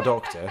 I'm not a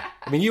doctor.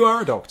 You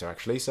are a doctor,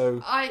 actually,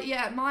 so...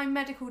 my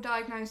medical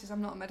diagnosis,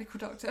 I'm not a medical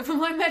doctor, but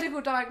my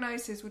medical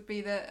diagnosis would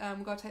be that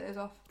we've got to take those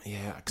off.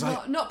 Yeah.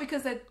 Not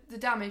because they're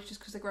damaged, just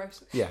because they're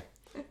gross. Yeah,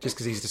 just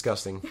because he's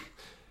disgusting.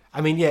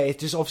 It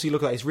just obviously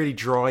looked like it's really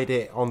dried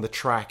it on the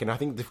track, and I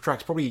think the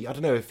track's probably, I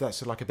don't know if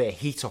that's like a bit of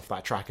heat off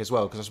that track as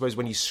well, because I suppose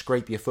when you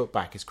scrape your foot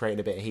back, it's creating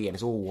a bit of heat, and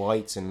it's all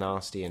white and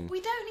nasty. And we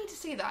don't need to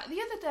see that.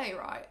 The other day,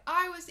 right,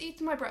 I was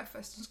eating my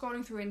breakfast and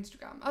scrolling through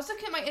Instagram. I was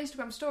looking at my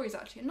Instagram stories,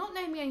 actually, and not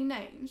naming any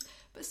names,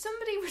 but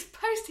somebody was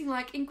posting,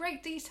 in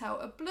great detail,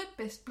 a blood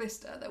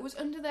blister that was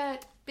under their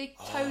big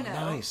toenail.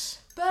 Nice.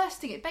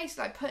 Bursting it,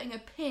 basically putting a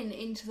pin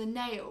into the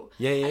nail.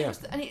 Yeah.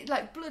 And it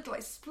blood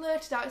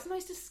splurted out. It's the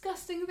most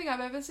disgusting thing I've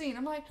ever seen.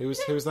 I'm like, who was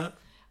that?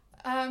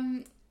 I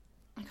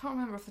can't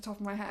remember off the top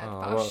of my head, but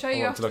I'll show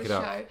you after the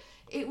show.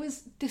 It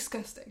was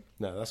disgusting.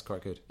 No, that's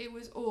quite good. It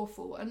was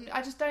awful, and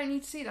I just don't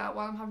need to see that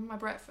while I'm having my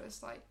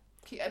breakfast. But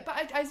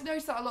I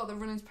noticed that a lot of the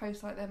runners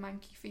post their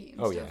manky feet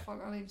and stuff on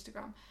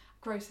Instagram.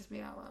 Grosses me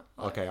out.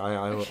 Okay,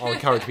 I'll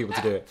encourage people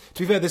to do it.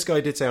 To be fair, this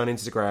guy did say on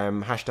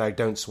Instagram,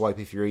 #don't swipe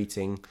if you're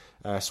eating,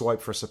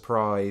 swipe for a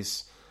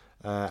surprise,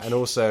 and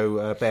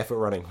also barefoot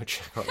running, which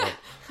I quite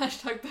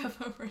like.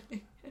 #barefoot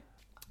running.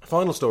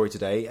 final story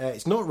today.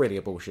 It's not really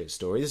a bullshit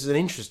story. This is an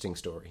interesting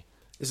story.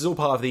 This is all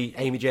part of the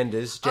Amy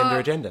Gender's gender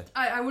agenda.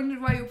 I wondered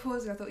why you were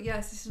pausing. I thought,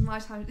 yes, this is my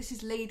time. This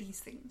is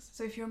ladies' things.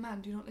 So if you're a man,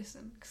 do not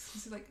listen. Because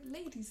this is like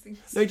ladies' things.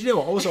 No, do you know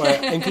what? Also,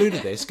 I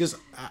included this because,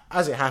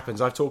 as it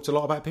happens, I've talked a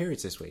lot about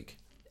periods this week.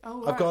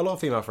 Oh, I've got a lot of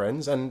female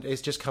friends, and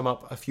it's just come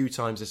up a few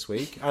times this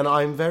week. And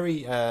I'm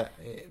very,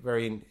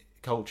 very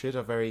cultured.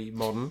 I'm very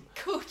modern.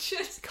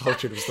 Cultured.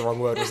 Cultured was the wrong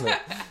word, wasn't it?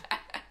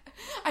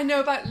 I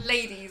know about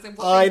ladies and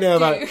what they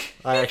do.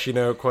 I actually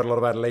know quite a lot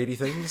about lady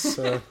things.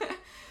 So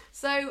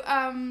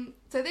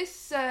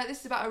this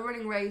is about a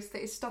running race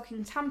that is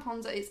stocking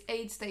tampons at its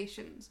aid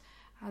stations,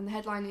 and the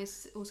headline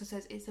also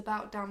says it's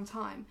about damn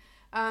time.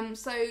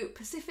 So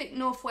Pacific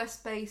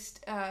Northwest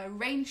based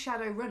Rain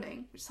Shadow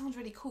Running, which sounds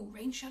really cool.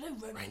 Rain Shadow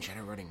Running. Rain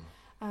Shadow Running.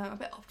 I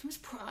bet Optimus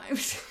Prime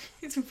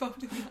is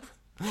involved in that.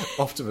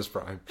 Optimus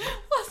Prime.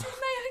 What's his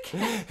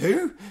name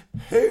again?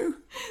 Who?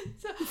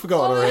 You've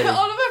forgotten already.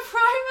 Oliver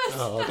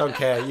Primus. Oh, I don't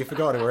care. You've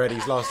forgotten him already.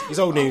 He's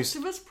old news.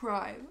 Optimus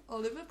Prime.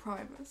 Oliver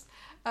Primus.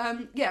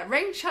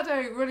 Rain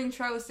Shadow Running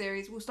Trail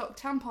Series will stock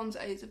tampons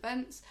at its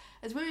events,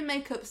 as women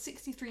make up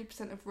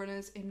 63% of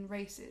runners in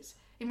races.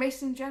 In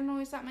races in general,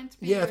 is that meant to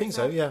be? Yeah, I think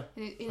so, yeah.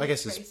 In I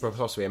guess it's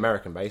possibly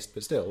American-based,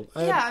 but still.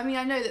 I mean,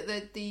 I know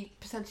that the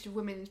percentage of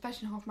women,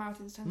 especially in half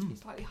marathons, tends to be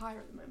slightly higher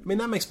at the moment. I mean,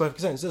 that makes perfect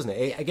sense, doesn't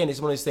it? Again,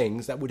 it's one of those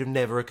things that would have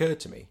never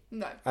occurred to me.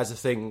 No. As a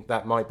thing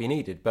that might be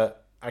needed,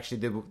 but actually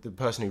the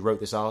person who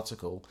wrote this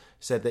article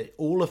said that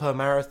all of her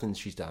marathons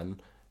she's done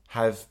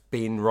have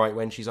been right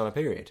when she's on a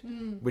period,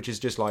 which is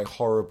just like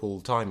horrible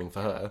timing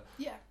for her.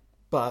 Yeah.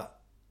 But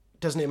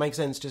doesn't it make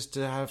sense just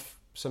to have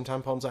some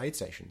tampons at aid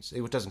stations?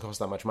 It doesn't cost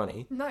that much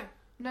money. No,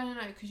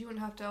 because you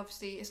wouldn't have to,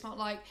 obviously, it's not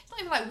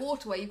even like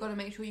water where you've got to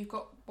make sure you've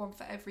got one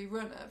for every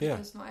runner,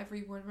 because not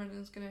every runner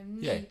is going to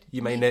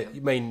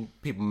need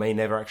people may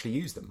never actually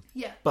use them.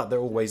 Yeah. But they're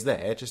always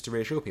there just to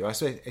reassure people,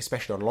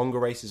 especially on longer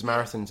races,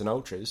 marathons and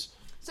ultras.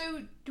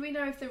 So, do we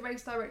know if the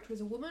race director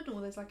is a woman,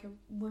 or there's like a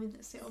woman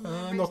that sits on the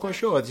race I'm not quite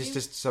sure. It's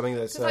just something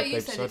that's like you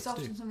they've said, decided it's to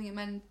do. often something that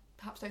men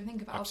perhaps don't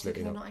think about,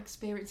 Absolutely because they're not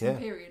experiencing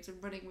periods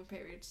and running with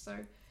periods. So,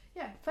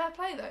 yeah, fair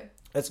play though.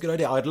 That's a good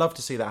idea. I'd love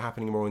to see that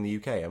happening more in the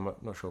UK. I'm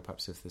not sure,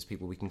 perhaps, if there's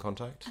people we can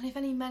contact. And if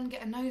any men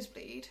get a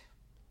nosebleed,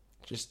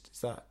 is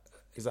that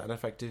an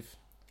effective?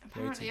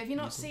 Apparently, have you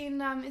not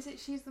seen? Is it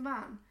She's the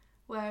Man?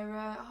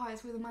 Where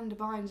it's with Amanda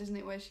Bynes, isn't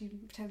it? Where she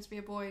pretends to be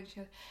a boy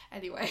and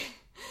anyway,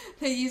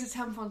 they use a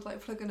tampon to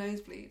like plug a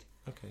nosebleed.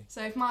 Okay.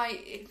 So if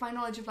my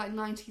knowledge of like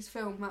 90s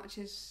film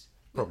matches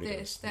with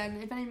this, then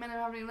if any men are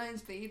having a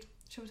nosebleed,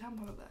 shove a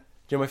tampon up there.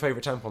 Do you know my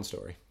favourite tampon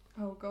story?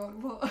 Oh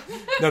God, what?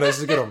 No, this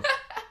is a good one.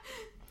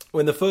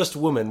 When the first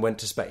woman went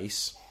to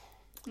space,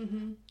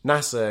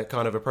 NASA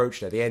kind of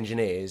approached her. The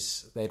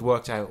engineers, they'd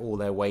worked out all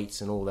their weights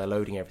and all their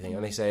loading, everything,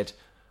 and they said,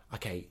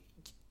 "Okay,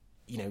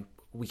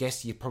 we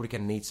guess you're probably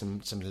going to need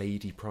some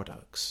lady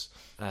products.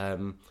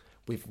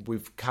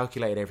 We've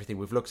calculated everything.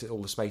 We've looked at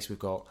all the space we've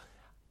got.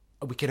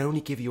 We can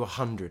only give you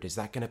 100. Is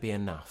that going to be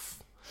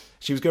enough?"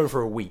 She was going for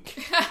a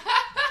week.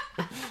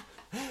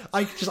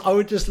 I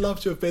would just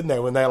love to have been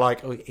there when they're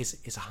like, "Oh, is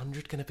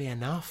 100 going to be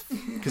enough?"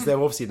 Because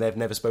they've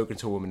never spoken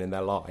to a woman in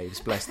their lives.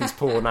 Bless these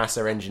poor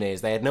NASA engineers.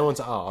 They had no one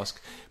to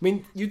ask. I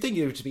mean, you'd think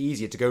it would be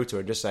easier to go to her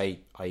and just say,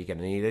 "Are you going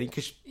to need any?"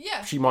 Because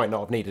she might not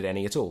have needed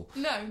any at all.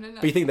 No.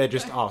 But you think they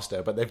just asked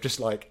her, but they've just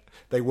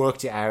they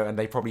worked it out, and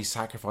they probably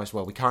sacrificed.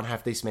 Well, we can't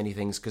have this many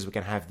things because we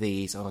can have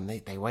these. Oh, and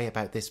they weigh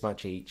about this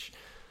much each.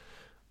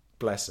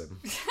 Bless them.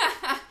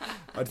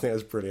 I think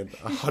that's brilliant.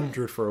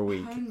 100 for a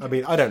week. I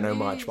mean, I don't know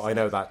much, but I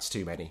know that's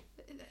too many.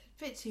 A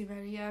bit too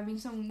many, yeah. I mean,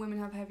 some women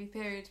have heavy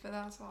periods, but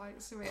that's like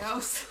something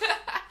else.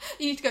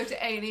 You need to go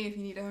to A&E if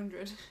you need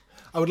 100.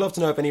 I would love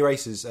to know if any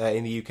races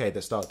in the UK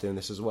that start doing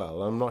this as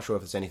well. I'm not sure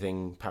if there's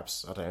anything,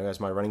 perhaps, I don't know, as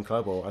my running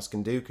club or Us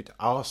Can Do could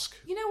ask.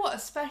 You know what,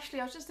 especially,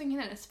 I was just thinking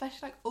then,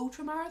 especially like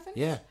ultra marathons?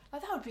 Yeah.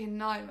 Like, that would be a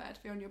nightmare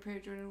to be on your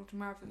period during an ultra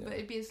marathon, but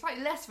it'd be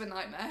slightly less of a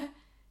nightmare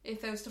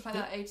if there was stuff like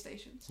that at aid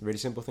stations. Really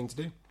simple thing to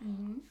do.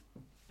 Mm-hmm.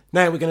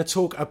 Now we're going to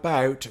talk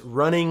about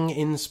running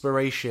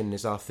inspiration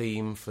is our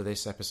theme for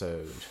this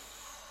episode.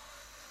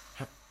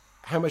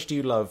 How much do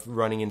you love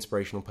running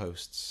inspirational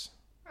posts?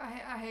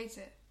 I hate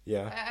it.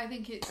 Yeah. I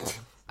think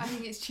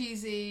it's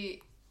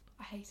cheesy.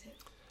 I hate it.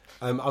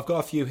 I've got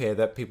a few here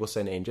that people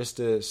sent in just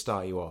to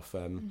start you off.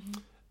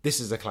 This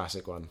is a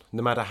classic one.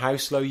 No matter how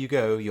slow you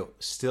go, you're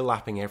still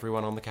lapping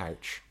everyone on the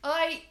couch.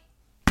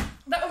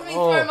 That would mean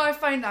throwing my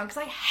phone down,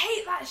 because I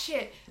hate that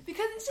shit.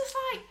 Because it's just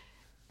like,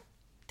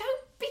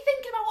 don't be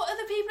thinking about what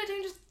other people are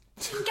doing,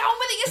 just get on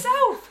with it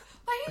yourself.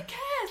 Like, who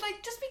cares?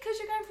 Like, just because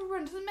you're going for a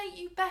run doesn't make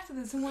you better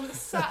than someone that's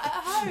sat at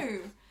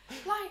home.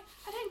 Like,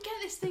 I don't get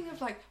this thing of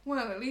like,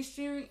 well, at least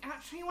you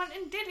actually went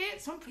and did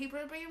it. Some people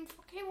are being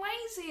fucking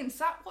lazy and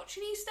sat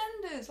watching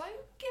EastEnders. Like,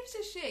 who gives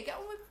a shit? Get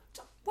on with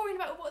worrying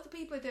about what other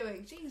people are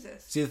doing.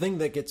 Jesus. See, the thing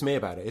that gets me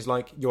about it is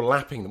like, you're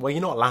lapping them. Well,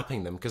 you're not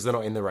lapping them because they're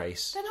not in the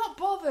race. They're not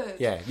bothered.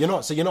 Yeah, you're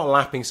not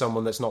lapping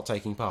someone that's not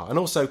taking part. And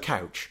also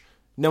couch.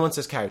 No one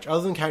says couch.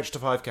 Other than couch to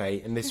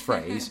 5k in this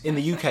phrase, in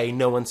the UK,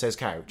 no one says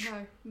couch.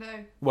 No.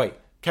 Wait,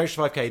 Couch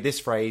to 5K, this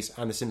phrase,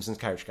 and the Simpsons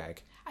couch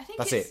gag.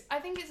 That's it. I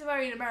think it's a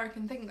very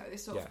American thing, though,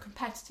 this sort of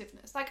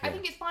competitiveness. Like, I Yeah.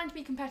 think it's fine to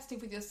be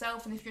competitive with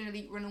yourself, and if you're an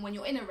elite runner, when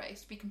you're in a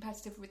race, to be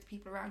competitive with the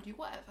people around you,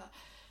 whatever.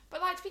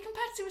 But, like, to be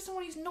competitive with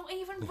someone who's not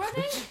even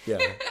running? Yeah,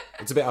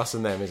 it's a bit us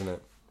and them, isn't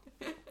it?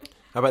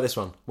 How about this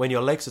one? When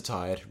your legs are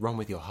tired, run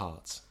with your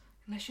heart.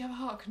 Unless you have a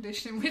heart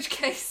condition, in which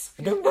case...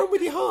 Don't run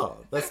with your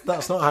heart.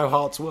 That's not how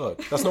hearts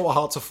work. That's not what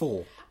hearts are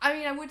for. I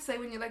mean, I would say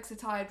when your legs are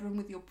tired, run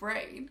with your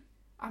brain.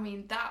 I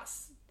mean,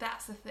 that's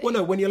the thing. Well,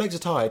 no, when your legs are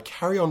tired,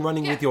 carry on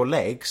running with your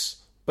legs,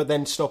 but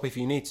then stop if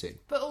you need to.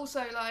 But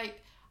also,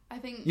 like, I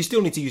think... You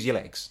still need to use your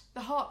legs.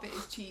 The heart bit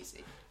is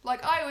cheesy.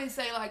 Like, I always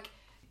say, like,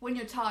 when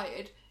you're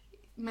tired,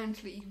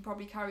 mentally you can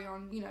probably carry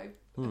on, you know,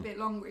 a bit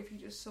longer if you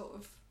just sort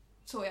of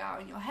sort it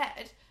out in your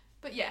head.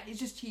 But yeah, it's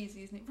just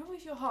cheesy, isn't it? Run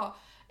with your heart.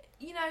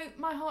 You know,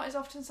 my heart is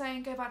often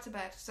saying go back to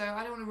bed, so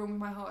I don't want to run with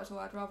my heart at all.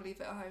 I'd rather leave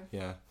it at home.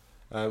 Yeah.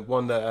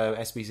 One that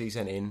SBC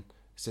sent in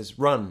says,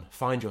 run,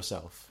 find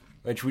yourself.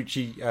 Which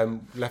she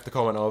left the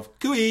comment of,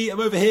 Cooey, I'm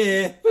over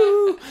here.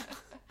 Woo!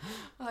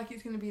 Like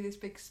it's going to be this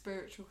big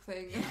spiritual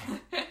thing.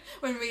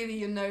 When really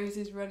your nose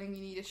is running,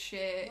 you need a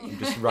shit. I'm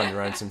just running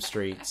around some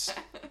streets.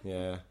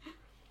 Yeah.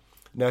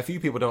 Now, a few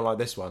people don't like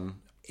this one.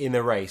 In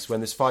a race, when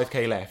there's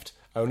 5k left,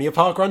 only a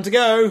park run to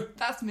go.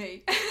 That's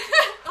me.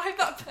 I'm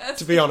that person.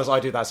 To be honest, I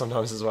do that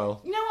sometimes as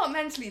well. You know what,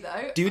 mentally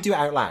though? Do you do it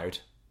out loud?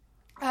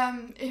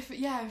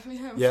 Yeah.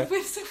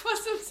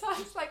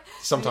 Sometimes, like...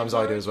 Sometimes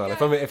I do as well.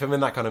 Yeah. If I'm in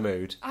that kind of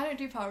mood. I don't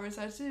do power runs.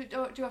 I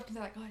do often say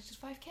like, oh, it's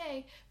just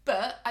 5k.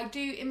 But I do,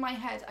 in my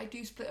head, I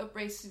do split up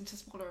races into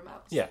smaller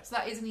amounts. Yeah. So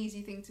that is an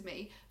easy thing to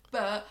me.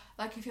 But,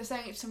 like, if you're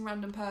saying it to some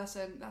random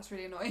person, that's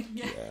really annoying.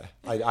 Yeah.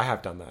 I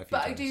have done that a few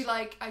times.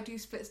 But I do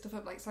split stuff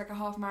up. Like, it's like a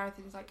half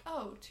marathon. It's like,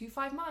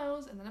 5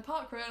 miles and then a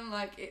park run.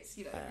 Like, it's,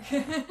 you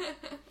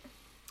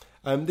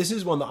know. This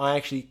is one that I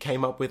actually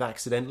came up with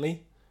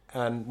accidentally.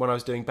 And when I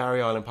was doing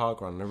Barry Island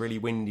Park Run on a really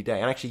windy day,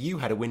 and actually you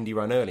had a windy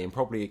run early and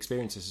probably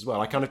experienced this as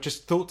well, I kind of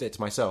just thought it to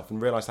myself and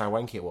realised how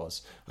wanky it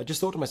was. I just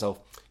thought to myself,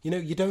 you know,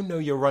 you don't know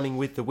you're running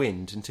with the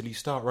wind until you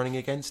start running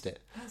against it.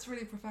 That's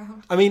really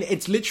profound. I mean,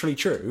 it's literally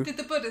true. Did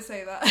the Buddha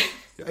say that?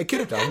 It could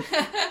have done.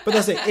 But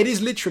that's it. It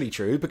is literally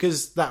true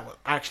because that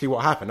actually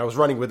what happened. I was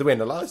running with the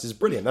wind and this is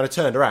brilliant. Then I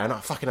turned around,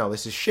 fucking hell,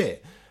 this is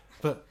shit.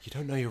 But you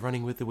don't know you're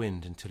running with the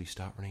wind until you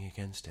start running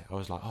against it. I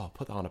was like,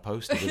 put that on a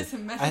poster. It's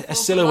a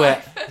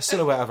silhouette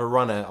of a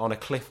runner on a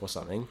cliff or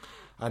something.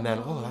 And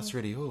then, that's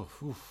really,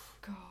 oof.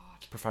 God.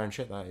 Profound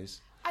shit, that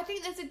is. I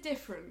think there's a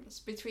difference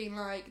between,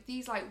 like,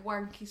 these, like,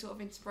 wanky sort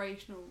of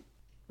inspirational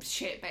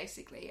shit,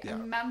 basically,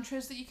 and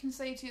mantras that you can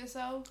say to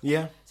yourself.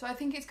 Yeah. So I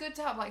think it's good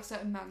to have, like,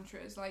 certain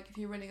mantras. Like, if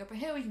you're running up a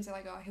hill, you can say,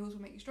 like, hills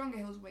will make you stronger,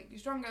 hills will make you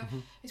stronger. Mm-hmm.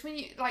 It's when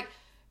you, like,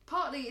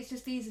 partly it's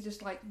just these are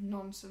just, like,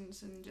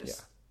 nonsense and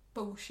just...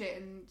 bullshit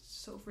and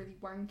sort of really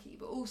wanky,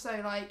 but also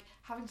like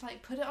having to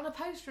like put it on a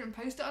poster and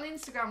post it on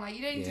Instagram. Like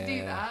you don't need to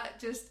do that.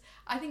 Just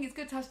I think it's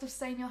good to have stuff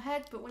stay in your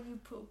head, but when you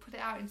put it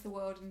out into the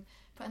world and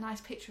put a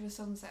nice picture of a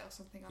sunset or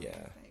something, I think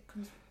it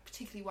comes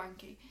particularly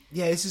wanky.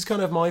 Yeah, this is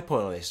kind of my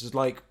point on this. Is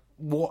like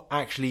what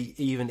actually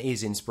even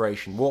is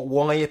inspiration?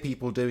 Why are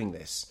people doing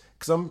this?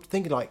 Because I'm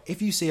thinking like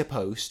if you see a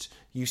post,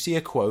 you see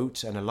a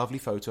quote and a lovely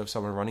photo of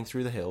someone running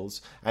through the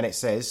hills, and it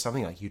says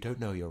something like, you don't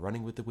know you're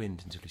running with the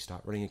wind until you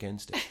start running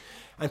against it.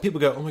 And people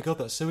go, oh my God,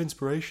 that's so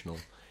inspirational.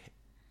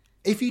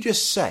 If you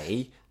just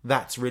say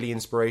that's really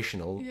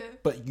inspirational,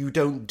 but you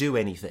don't do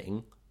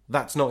anything,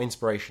 that's not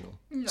inspirational.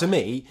 No. To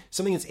me,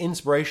 something that's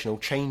inspirational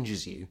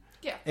changes you.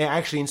 Yeah. It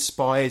actually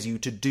inspires you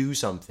to do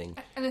something.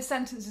 And a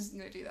sentence isn't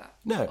going to do that.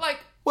 No. Like...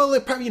 Well,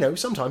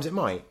 sometimes it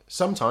might.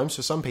 Sometimes,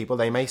 for some people,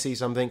 they may see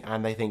something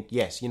and they think,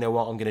 yes, you know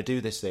what, I'm going to do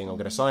this thing. I'm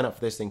going to sign up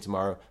for this thing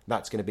tomorrow.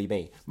 That's going to be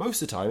me.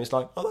 Most of the time, it's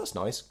like, oh, that's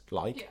nice.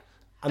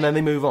 And then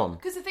they move on.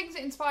 Because the things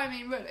that inspire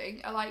me in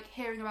running are, like,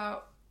 hearing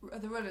about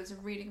other runners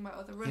and reading about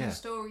other runners'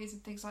 stories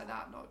and things like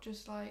that. Not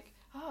just, like,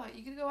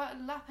 you're going to go out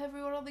and lap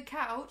everyone on the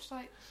couch.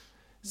 Like.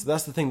 So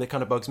that's the thing that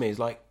kind of bugs me. Is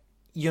like,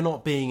 you're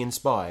not being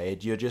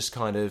inspired. You're just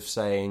kind of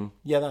saying,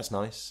 yeah, that's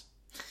nice.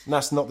 And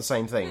that's not the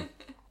same thing.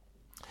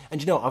 And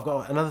you know, I've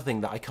got another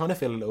thing that I kind of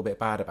feel a little bit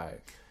bad about.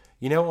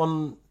 You know,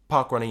 on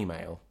Parkrun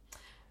email.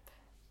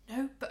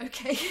 No, but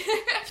okay. You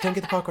don't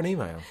get the Parkrun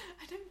email.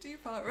 I don't do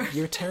Parkrun.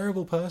 You're a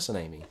terrible person,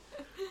 Amy.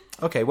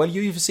 Okay, well,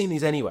 you've seen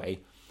these anyway.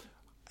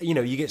 You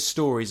know, you get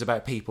stories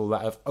about people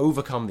that have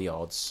overcome the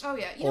odds. Oh,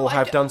 yeah. Or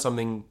have done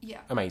something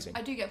amazing.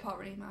 I do get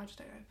Parkrun email, I just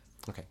don't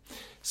know. Okay.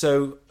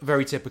 So,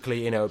 very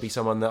typically, you know, it'd be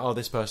someone that,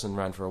 this person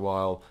ran for a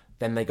while,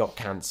 then they got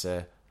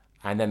cancer,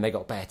 and then they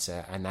got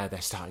better, and now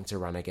they're starting to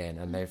run again,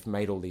 and they've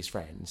made all these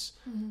friends.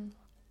 Mm-hmm.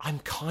 I'm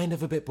kind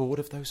of a bit bored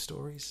of those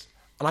stories.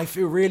 And I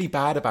feel really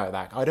bad about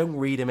that. I don't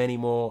read them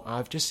anymore.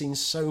 I've just seen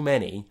so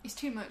many. It's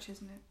too much,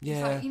 isn't it? Yeah.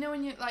 It's like, you know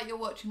when you're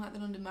watching like the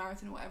London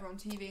Marathon or whatever on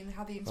TV and they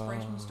have the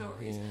inspirational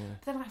stories. Yeah.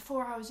 But then like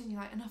 4 hours in, you're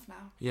like, enough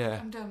now. Yeah.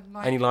 I'm done.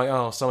 And you're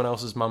like, someone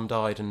else's mum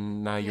died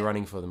and now you're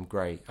running for them.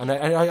 Great. And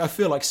I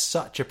feel like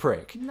such a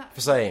prick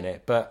for saying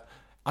it, but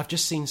I've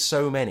just seen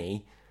so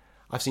many.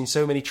 I've seen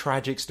so many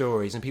tragic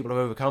stories and people have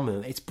overcome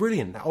them. It's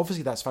brilliant.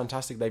 Obviously, that's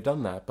fantastic they've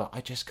done that, but I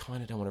just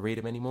kind of don't want to read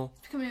them anymore.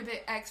 It's becoming a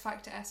bit X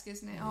Factor-esque,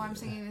 isn't it? Oh, I'm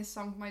singing this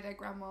song for my dead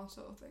grandma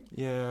sort of thing.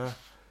 Yeah.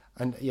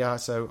 And yeah,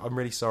 so I'm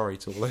really sorry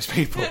to all those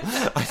people.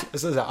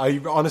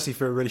 I honestly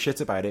feel really shit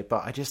about it,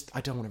 but I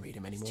don't want to read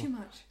them anymore. It's too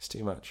much. It's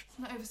too much. It's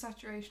not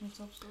oversaturation of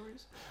sob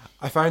stories.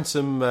 I found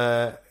some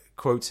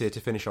quotes here to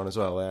finish on as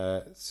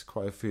well.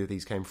 Quite a few of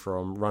these came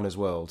from Runner's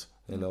World,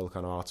 a little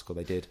kind of article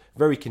they did,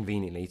 very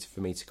conveniently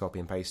for me to copy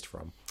and paste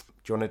from.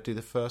 Do you want to do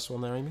the first one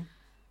there, Amy?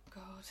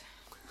 God.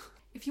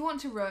 If you want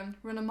to run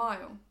a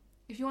mile.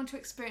 If you want to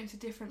experience a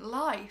different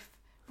life,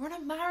 run a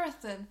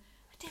marathon.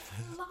 A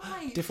different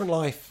life. Different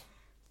life.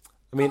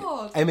 I mean,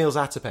 God. Emil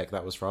Zatopek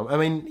that was from. I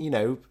mean, you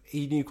know,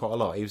 he knew quite a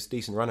lot. He was a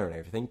decent runner and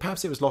everything.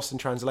 Perhaps it was lost in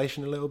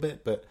translation a little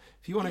bit, but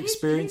if you want to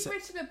experience it...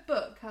 He's written a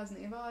book, hasn't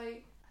he?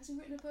 Has he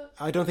written a book?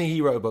 I don't think he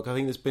wrote a book. I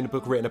think there's been a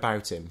book written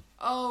about him.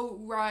 Oh,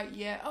 right,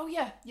 yeah. Oh,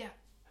 yeah.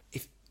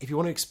 If you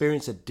want to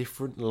experience a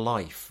different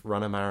life,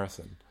 run a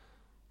marathon.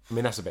 I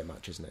mean, that's a bit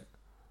much, isn't it?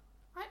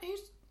 Right,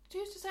 who's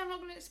to say I'm not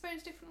going to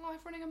experience a different life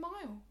running a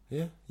mile?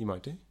 Yeah, you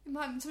might do.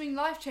 Something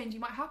life-changing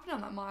might happen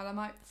on that mile. I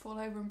might fall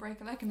over and break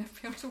a leg and never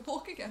be able to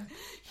walk again.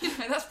 You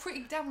know, that's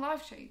pretty damn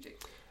life-changing.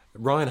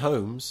 Ryan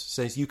Holmes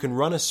says you can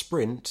run a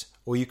sprint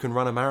or you can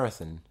run a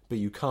marathon, but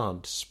you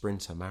can't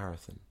sprint a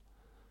marathon.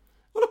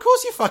 Well, of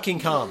course you fucking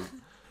can't.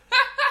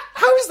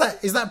 How is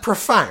that? Is that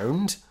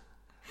profound?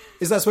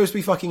 Is that supposed to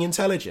be fucking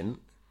intelligent?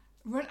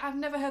 I've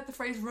never heard the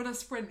phrase run a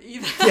sprint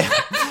either. Yeah,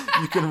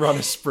 you can run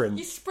a sprint.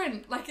 You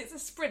sprint, like it's a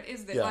sprint,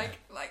 isn't it? Yeah.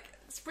 Like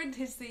sprint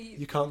is the...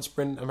 You can't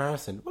sprint a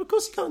marathon. Well, of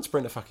course you can't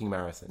sprint a fucking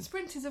marathon.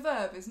 Sprint is a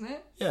verb, isn't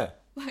it? Yeah.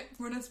 Like,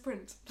 run a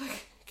sprint.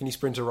 Can you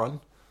sprint a run?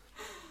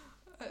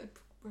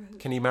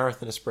 Can you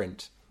marathon a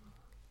sprint?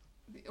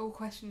 All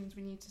questions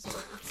we need to sort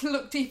of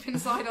look deep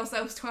inside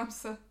ourselves to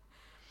answer.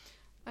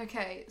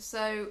 Okay,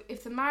 so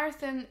if the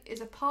marathon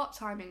is a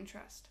part-time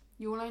interest,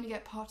 you will only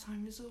get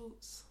part-time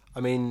results. I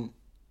mean,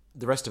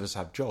 the rest of us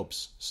have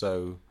jobs,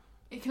 so...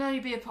 It can only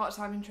be a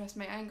part-time interest,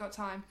 mate. I ain't got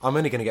time. I'm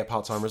only going to get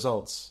part-time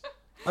results.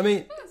 I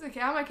mean... That's okay.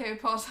 I'm okay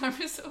with part-time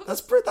results.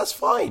 That's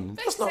fine.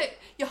 That's not...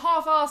 You're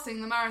half-arsing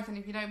the marathon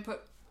if you don't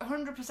put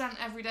 100%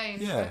 every day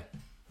into it.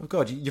 Oh,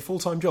 God, your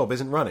full-time job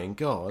isn't running.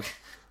 God,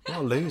 what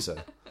a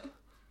loser.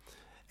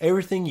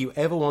 Everything you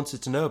ever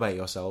wanted to know about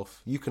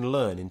yourself, you can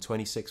learn in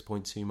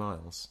 26.2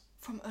 miles.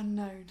 From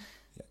unknown.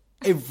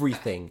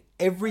 Everything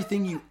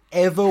you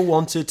ever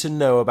wanted to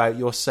know about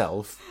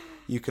yourself,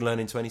 you can learn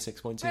in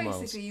 26.2 miles.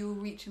 Basically, you will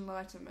reach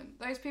enlightenment.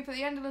 Those people at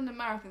the end of London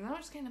Marathon, they're not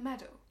just getting a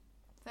medal.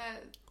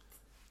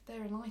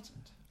 They're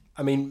enlightened.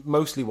 I mean,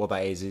 mostly what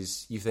that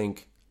is you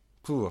think,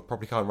 I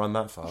probably can't run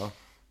that far.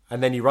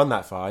 And then you run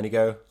that far and you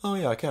go, oh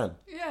yeah, I can.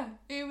 Yeah,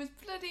 it was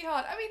bloody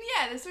hard. I mean,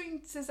 yeah, there's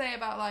something to say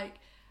about, like,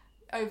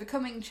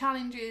 overcoming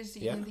challenges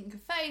that you can think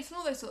of face and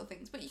all those sort of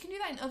things. But you can do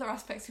that in other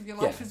aspects of your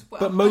life as well.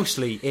 But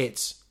mostly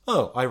it's,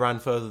 I ran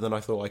further than I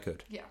thought I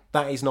could. Yeah.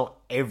 That is not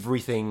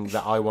everything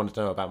that I want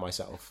to know about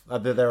myself.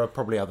 There are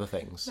probably other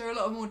things. There are a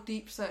lot of more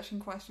deep searching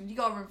questions. You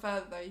got to run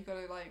further though. You got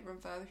to run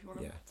further if you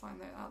want to find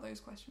out those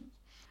questions.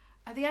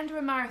 At the end of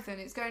a marathon,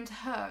 it's going to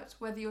hurt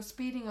whether you're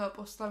speeding up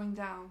or slowing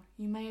down.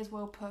 You may as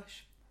well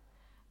push.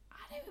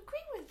 I don't agree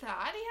with that.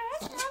 I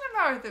haven't run a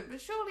marathon,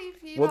 but surely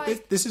if you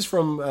this is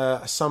from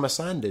Summer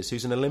Sanders,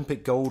 who's an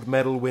Olympic gold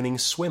medal winning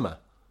swimmer.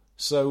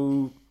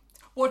 So...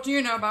 What do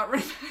you know about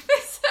running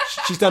this?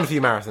 She's done a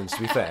few marathons,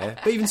 to be fair.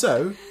 But even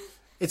so,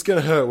 it's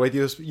going to hurt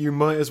whether you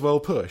might as well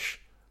push.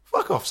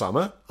 Fuck off,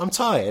 Summer. I'm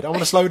tired. I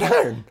want to slow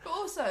down. But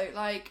also,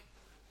 like,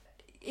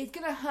 it's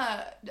going to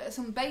hurt at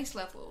some base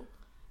level.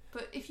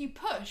 But if you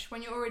push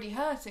when you're already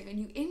hurting and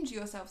you injure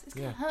yourself, it's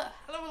going to hurt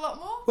a hell of a lot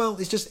more. Well,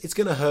 it's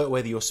going to hurt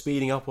whether you're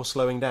speeding up or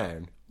slowing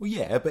down. Well,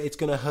 yeah, but it's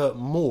going to hurt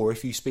more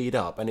if you speed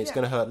up and it's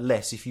going to hurt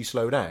less if you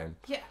slow down.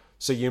 Yeah.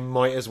 So you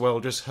might as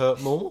well just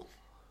hurt more.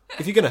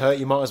 If you're going to hurt,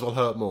 you might as well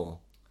hurt more.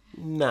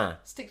 Nah.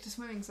 Stick to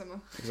swimming, Summer.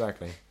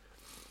 Exactly.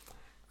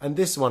 And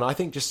this one, I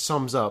think, just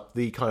sums up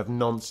the kind of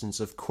nonsense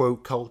of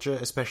quote culture,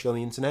 especially on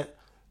the internet.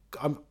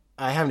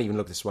 I haven't even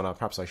looked this one up.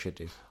 Perhaps I should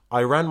do.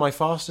 I ran my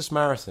fastest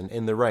marathon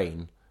in the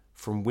rain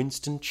from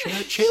Winston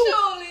Churchill.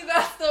 Surely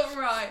that's not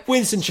right.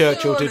 Winston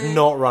Churchill did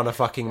not run a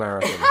fucking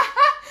marathon.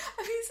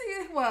 Have you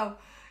seen it? Well,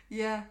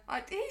 yeah.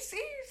 He's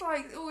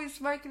like always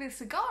smoking a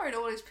cigar in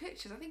all his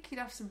pictures. I think he'd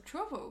have some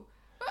trouble.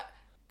 But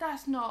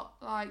that's not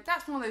like...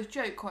 That's one of those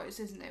joke quotes,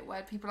 isn't it?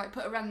 Where people like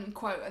put a random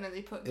quote and then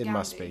they put Gandhi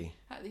must be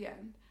at the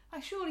end.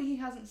 Surely he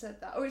hasn't said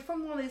that. Or it's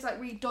from one of these like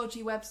really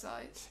dodgy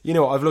websites. You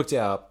know what? I've looked it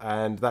up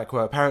and that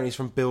quote apparently is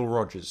from Bill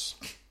Rogers.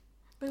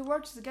 Bill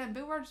Rogers again.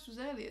 Bill Rogers was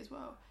early as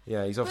well.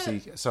 Yeah, he's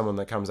obviously someone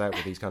that comes out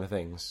with these kind of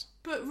things.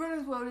 But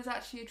Runner's World is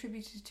actually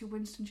attributed to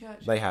Winston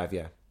Churchill. They have,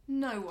 yeah.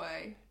 No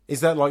way.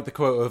 Is that like the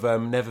quote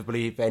of never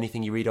believe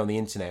anything you read on the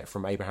internet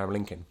from Abraham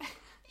Lincoln?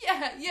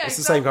 Yeah. It's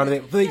the same kind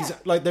of thing.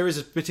 Like, there is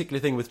a particular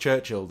thing with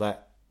Churchill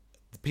that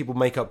people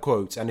make up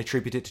quotes and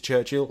attribute it to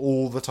Churchill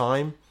all the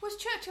time. Was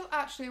Churchill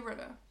actually a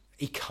runner?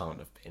 He can't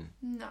have been.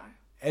 No.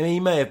 I mean, he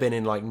may have been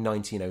in like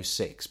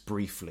 1906,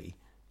 briefly.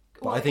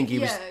 But I think he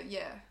was.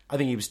 Yeah. I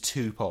think he was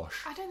too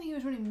posh. I don't think he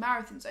was running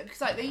marathons though, because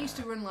like they used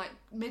to run like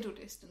middle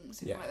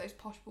distance in like those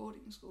posh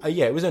boarding schools.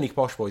 Yeah, it was only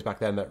posh boys back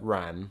then that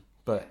ran,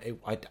 but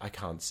I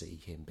can't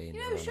see him being.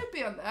 You know, he should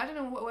be on there. I don't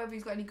know whether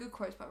he's got any good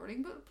quotes about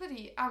running, but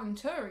bloody Alan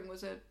Turing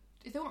was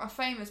if they want a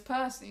famous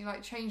person, he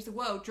like changed the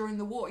world during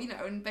the war, you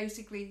know, and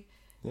basically,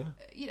 you know,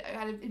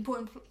 had an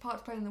important part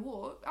to play in the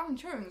war. Alan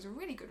Turing was a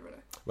really good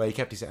runner. Well, he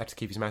had to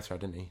keep his mouth shut,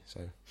 didn't he?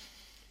 So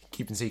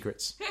keeping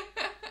secrets.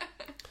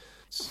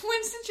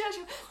 Winston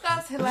Churchill,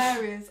 that's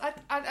hilarious.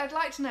 I'd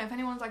like to know if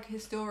anyone's like a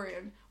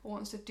historian or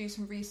wants to do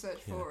some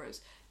research for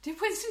us. Did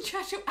Winston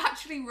Churchill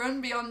actually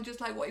run beyond just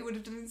like what he would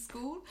have done in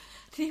school?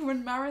 Did he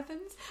run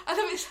marathons? I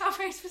love it's how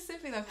very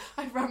specific though.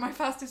 I ran my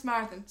fastest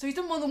marathon, so he's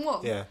done more than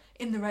one. Yeah.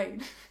 In the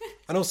rain.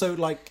 And also,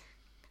 like,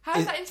 how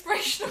is that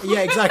inspirational?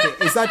 Yeah, exactly.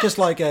 Is that just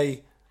like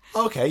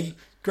okay,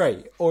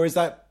 great, or is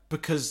that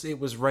because it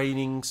was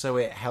raining, so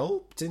it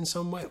helped in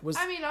some way?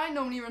 I mean, I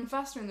normally run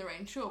faster in the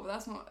rain, sure, but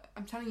that's not.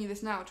 I'm telling you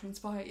this now to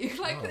inspire you.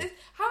 Like,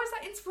 how is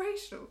that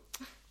inspirational?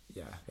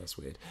 Yeah, that's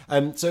weird.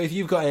 So if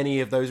you've got any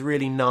of those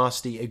really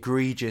nasty,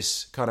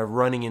 egregious kind of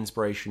running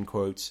inspiration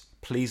quotes,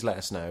 please let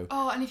us know.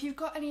 Oh, and if you've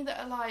got any that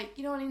are like,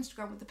 you know, on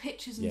Instagram with the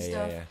pictures and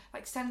stuff,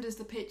 like send us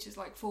the pictures,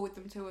 like forward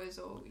them to us,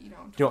 or you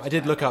know. You know, I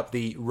did look up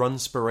the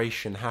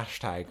Runspiration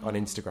hashtag on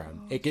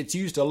Instagram. It gets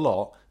used a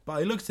lot. But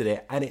I looked at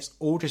it, and it's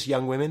all just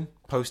young women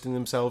posting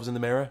themselves in the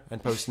mirror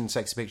and posting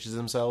sexy pictures of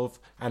themselves,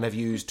 and have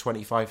used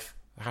 25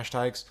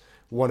 hashtags,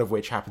 one of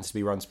which happens to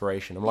be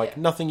Runspiration. I'm like,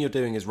 nothing you're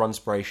doing is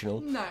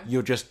Runspirational. No.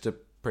 You're just a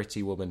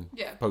pretty woman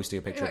posting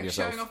a picture of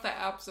yourself. Showing off their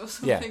abs or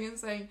something and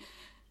saying,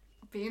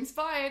 be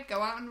inspired,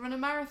 go out and run a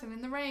marathon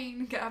in the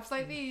rain, get abs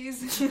like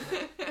these.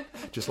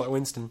 Just like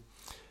Winston.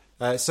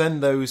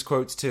 Send those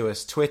quotes to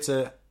us.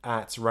 Twitter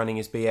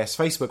 @runningisbs,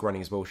 Facebook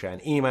runningisbullshit,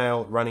 and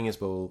email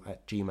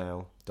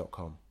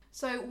runningisbull@gmail.com.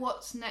 So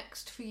what's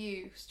next for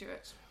you,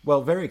 Stuart?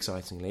 Well, very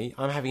excitingly,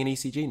 I'm having an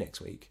ECG next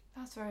week.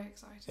 That's very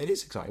exciting. It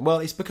is exciting. Well,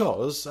 it's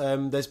because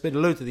there's been a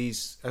load of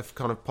these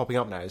kind of popping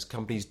up now as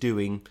companies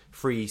doing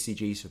free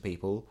ECGs for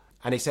people.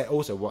 And they said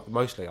also what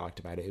mostly I liked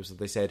about it was that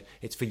they said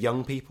it's for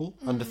young people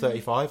under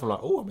 35. I'm like,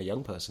 oh, I'm a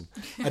young person.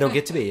 I don't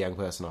get to be a young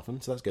person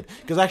often, so that's good.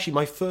 Because actually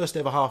my first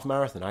ever half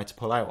marathon I had to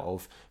pull out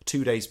of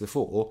 2 days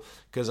before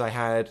because I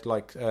had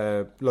like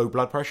low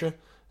blood pressure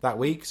that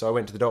week. So I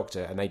went to the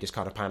doctor and they just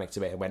kind of panicked a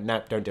bit and went,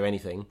 no, don't do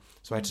anything.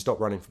 So I had to stop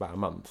running for about a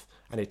month.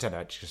 And it turned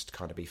out to just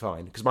kind of be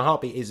fine. Because my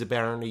heartbeat is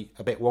apparently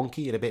a bit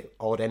wonky and a bit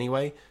odd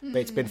anyway. But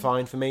it's been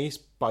fine for me.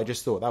 But I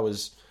just thought that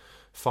was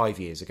 5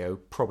 years ago.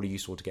 Probably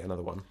useful to get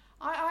another one.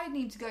 I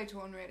need to go to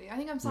one, really. I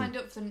think I'm signed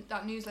up for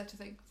that newsletter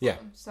thing.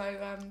 Them.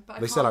 So, but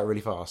they sell out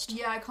really fast.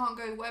 Yeah, I can't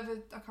go. I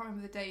can't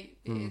remember the date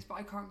it is, but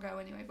I can't go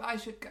anyway. But I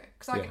should go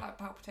because I get like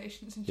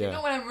palpitations and shit.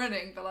 Not when I'm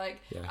running, but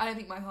like I don't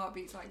think my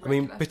heartbeat's like regular. I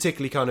mean,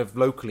 particularly kind of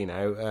locally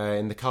now.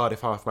 In the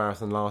Cardiff Half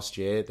Marathon last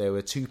year, there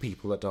were 2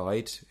 people that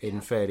died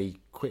in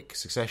fairly quick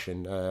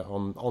succession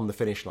on the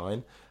finish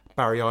line.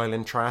 Barry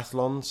Island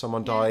Triathlon,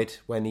 someone died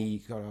when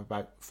he got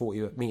about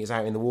 40 metres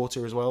out in the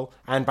water as well.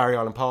 And Barry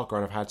Island Park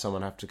Run, I've had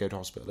someone have to go to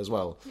hospital as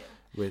well.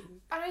 Yeah.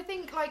 And I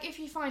think, like, if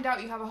you find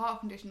out you have a heart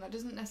condition, that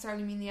doesn't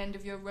necessarily mean the end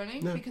of your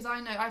running. No. Because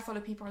I follow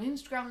people on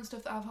Instagram and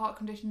stuff that have heart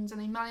conditions,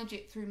 and they manage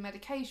it through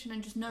medication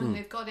and just knowing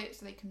they've got it,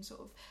 so they can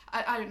sort of...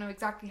 I don't know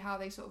exactly how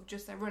they sort of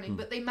adjust their running,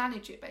 but they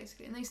manage it,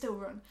 basically, and they still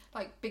run,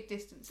 like, big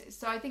distances.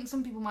 So I think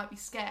some people might be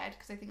scared,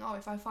 because they think, oh,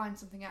 if I find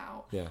something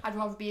out, I'd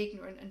rather be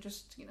ignorant and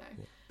just, you know...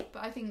 Yeah.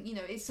 But I think, you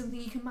know, it's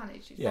something you can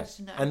manage. It's better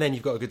to know. And then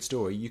you've got a good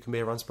story. You can be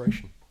a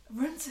Runspiration.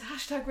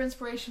 Hashtag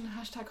Runspiration,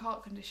 hashtag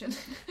heart condition.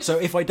 So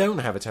if I don't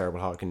have a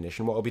terrible heart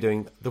condition, what I'll be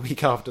doing the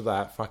week after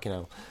that, fucking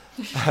hell.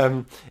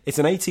 It's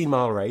an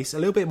 18-mile race, a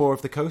little bit more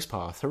of the coast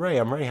path. Hooray,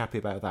 I'm very happy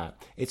about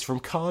that. It's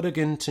from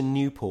Cardigan to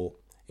Newport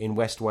in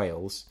West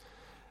Wales.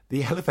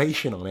 The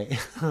elevation on it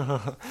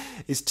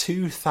is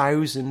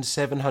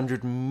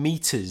 2,700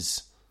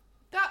 metres.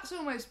 That's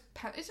almost...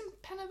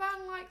 Isn't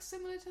Penyvan, like,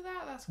 similar to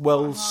that? That's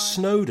well,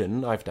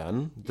 Snowdon, I've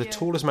done. The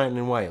tallest mountain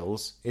in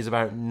Wales is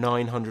about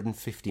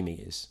 950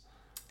 metres.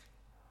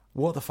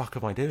 What the fuck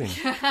am I doing?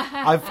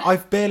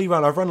 I've barely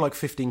run. I've run like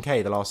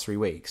 15k the last 3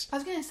 weeks. I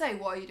was going to say,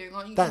 what are you doing?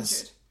 Aren't you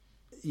injured?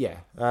 Yeah.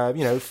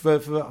 You know, for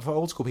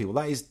old school people,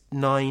 that is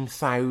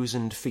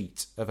 9,000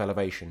 feet of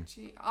elevation.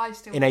 Gee, I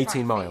still in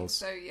 18 miles.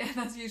 Feet, so yeah,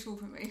 that's useful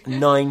for me.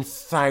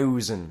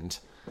 9,000.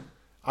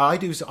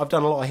 I've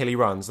done a lot of hilly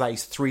runs. That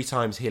is 3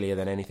 times hillier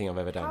than anything I've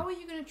ever done. How are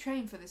you going to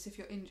train for this if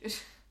you're injured?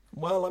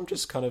 Well, I'm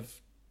just kind of...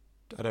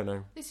 I don't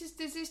know.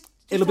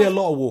 It'll be a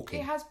lot of walking.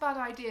 It has bad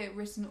idea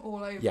written all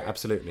over it. Yeah,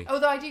 absolutely.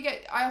 Although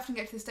I often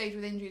get to the stage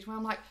with injuries where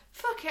I'm like,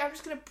 fuck it, I'm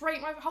just going to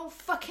break my whole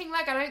fucking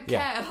leg. I don't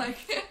care. Like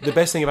the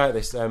best thing about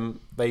this,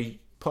 they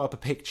put up a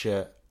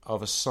picture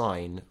of a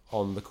sign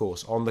on the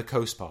course, on the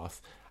coast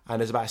path,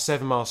 and there's about a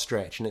 7-mile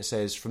stretch, and it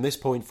says, from this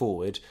point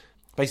forward,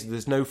 basically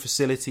there's no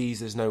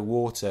facilities, there's no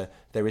water,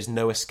 there is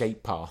no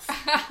escape path.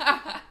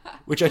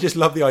 Which I just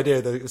love the idea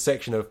of the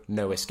section of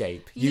no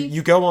escape.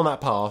 You go on that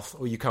path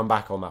or you come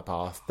back on that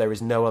path. There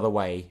is no other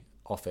way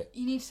off it.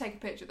 You need to take a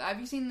picture of that. Have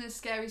you seen the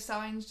scary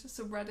signs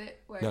subreddit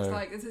where No. it's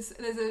like there's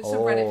a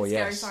subreddit for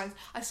scary yes. signs?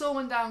 I saw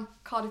one down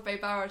Cardiff Bay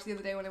Barrage the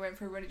other day when I went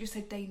for a run. It just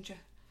said danger.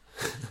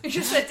 It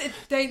just said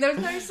there was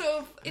no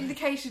sort of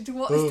indication to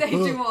what this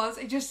danger was.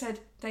 It just said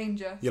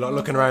danger. You're like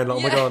looking around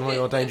like, oh my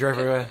god, danger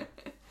everywhere.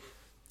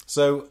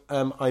 So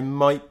I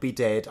might be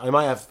dead. I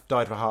might have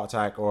died of a heart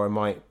attack, or I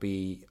might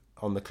be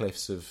on the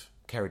cliffs of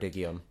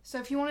Ceredigion. So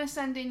if you want to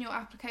send in your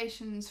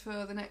applications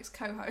for the next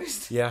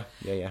co-host, Yeah.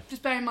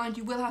 just bear in mind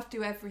you will have to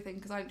do everything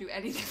because I don't do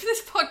anything for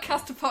this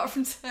podcast apart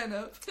from turn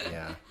up.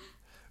 Yeah.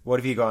 What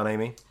have you got on,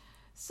 Amy?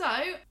 So,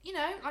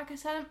 like I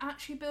said, I'm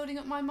actually building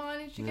up my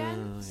mileage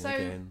again.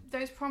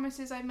 Those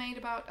promises I made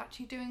about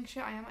actually doing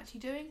shit, I am actually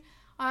doing.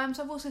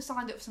 So I've also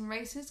signed up for some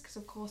races because,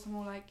 of course, I'm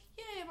all like,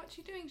 yeah, I'm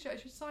actually doing shit, I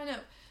should sign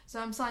up.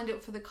 So I'm signed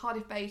up for the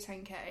Cardiff Bay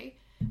 10K,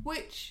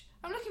 which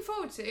I'm looking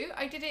forward to.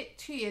 I did it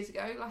 2 years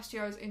ago. Last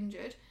year I was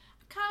injured.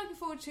 I'm kind of looking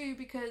forward to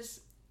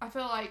because I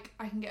feel like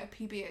I can get a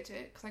PB at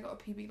it because I got a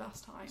PB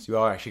last time. So you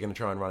are actually going to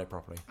try and run it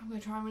properly? I'm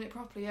going to try and run it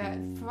properly, yeah.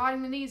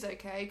 Providing the knee's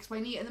okay, because my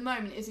knee at the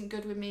moment isn't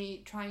good with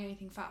me trying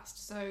anything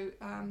fast. So,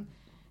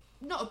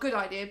 not a good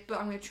idea, but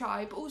I'm going to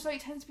try. But also,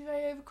 it tends to be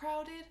very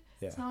overcrowded.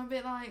 Yeah. So I'm a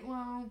bit like,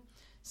 well...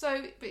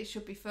 So, but it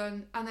should be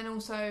fun. And then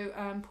also,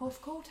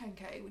 Porthcawl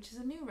 10K, which is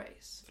a new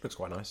race. It looks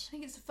quite nice. I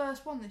think it's the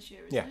first one this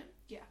year, isn't it?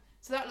 Yeah.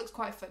 So that looks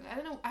quite fun. I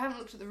don't know, I haven't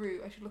looked at the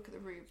route. I should look at the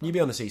route. You'll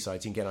be on the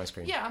seaside, so you can get ice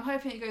cream. Yeah, I'm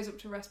hoping it goes up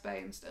to Rest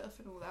Bay and stuff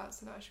and all that,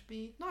 so that should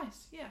be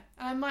nice, yeah.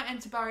 And I might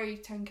enter Barry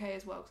 10K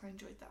as well, because I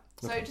enjoyed that.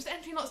 So just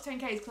entering lots of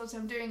 10Ks, because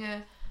I'm doing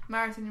a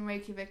marathon in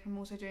Reykjavik, and I'm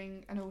also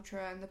doing an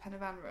ultra and the Pen y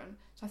Fan run.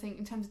 So I think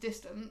in terms of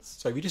distance...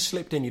 So have you just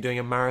slipped in, you're doing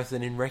a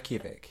marathon in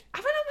Reykjavik?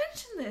 Have I not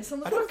mentioned this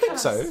on the podcast? I don't think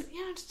so.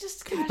 Yeah,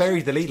 just You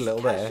buried the lead a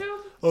little there. casual.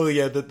 Oh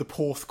yeah, the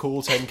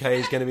Porthcawl 10K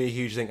is going to be a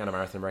huge thing, and a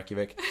marathon in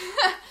Reykjavik.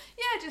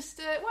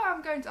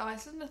 I'm going to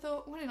Iceland. I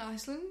thought, when in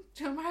Iceland,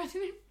 do a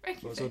marathon in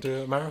Reykjavik. Might as well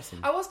do a marathon.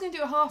 I was going to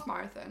do a half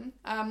marathon.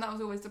 That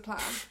was always the plan.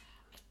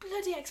 It's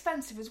bloody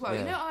expensive as well.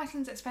 Yeah. You know,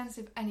 Iceland's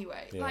expensive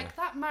anyway. Yeah. Like,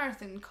 that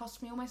marathon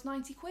cost me almost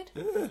 90 quid.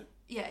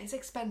 Yeah, it's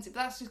expensive.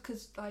 That's just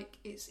because, like,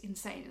 it's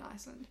insane in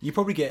Iceland. You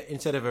probably get,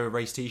 instead of a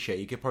race t-shirt,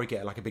 you could probably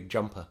get like a big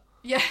jumper.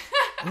 Yeah.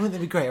 Wouldn't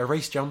that be great? A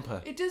race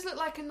jumper. It does look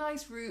like a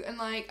nice route, and,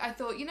 like, I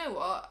thought, you know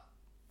what?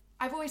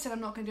 I've always said I'm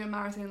not going to do a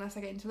marathon unless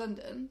I get into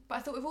London, but I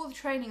thought with all the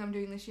training I'm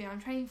doing this year,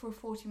 I'm training for a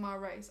 40-mile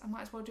race. I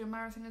might as well do a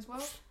marathon as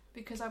well,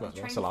 because I'll be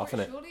training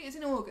for it, surely. It's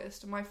in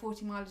August, and my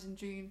 40 mile is in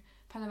June,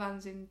 Pen y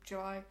Fan's in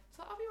July,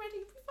 so I'll be ready.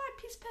 It'll be fine,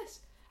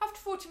 piss. After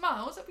 40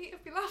 miles, I'll be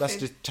laughing. That's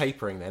just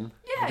tapering then.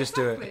 Yeah, just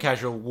exactly. do a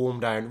casual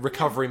warm-down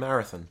recovery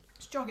marathon.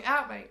 Just jog it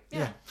out, mate.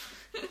 Yeah.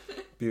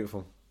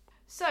 Beautiful.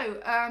 So,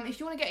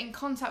 if you want to get in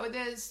contact with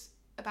us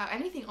about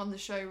anything on the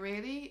show,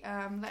 really,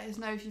 let us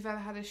know if you've ever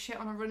had a shit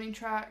on a running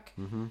track.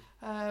 Mm-hmm.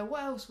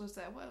 What else was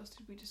there? What else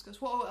did we discuss?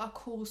 What are our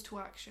calls to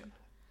action?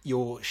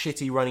 Your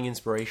shitty running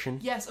inspiration.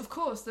 Yes, of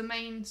course, the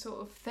main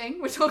sort of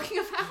thing we're talking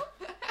about.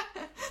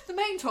 The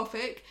main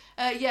topic.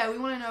 We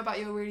want to know about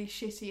your really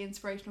shitty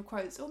inspirational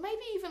quotes, or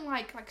maybe even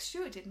like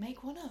Stuart did,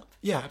 make one up.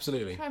 Yeah,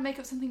 absolutely. Try and make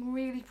up something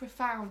really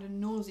profound and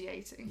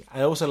nauseating.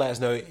 And also let us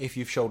know if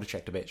you've shoulder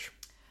checked a bitch.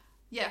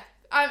 Yeah.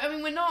 I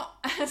mean, we're not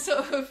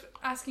sort of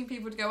asking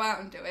people to go out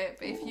and do it,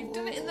 but if you've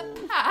done it in the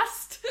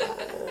past...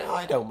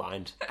 I don't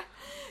mind.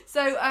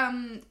 So,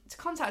 to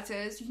contact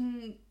us, you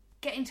can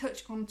get in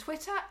touch on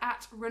Twitter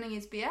at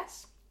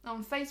RunningIsBS.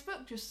 On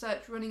Facebook, just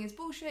search Running Is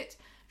Bullshit.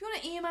 If you want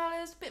to email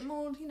us, a bit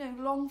more,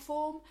 long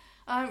form,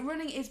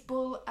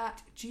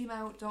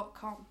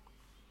 runningisbull@gmail.com.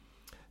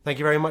 Thank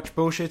you very much,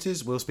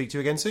 bullshitters. We'll speak to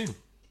you again soon.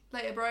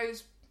 Later,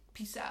 bros.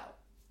 Peace out.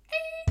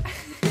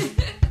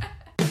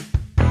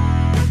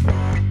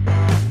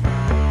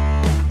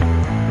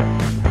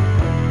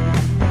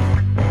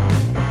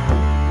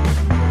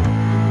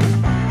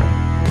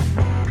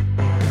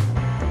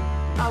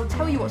 I'll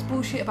tell you what's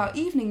bullshit about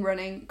evening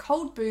running: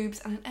 cold boobs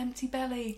and an empty belly.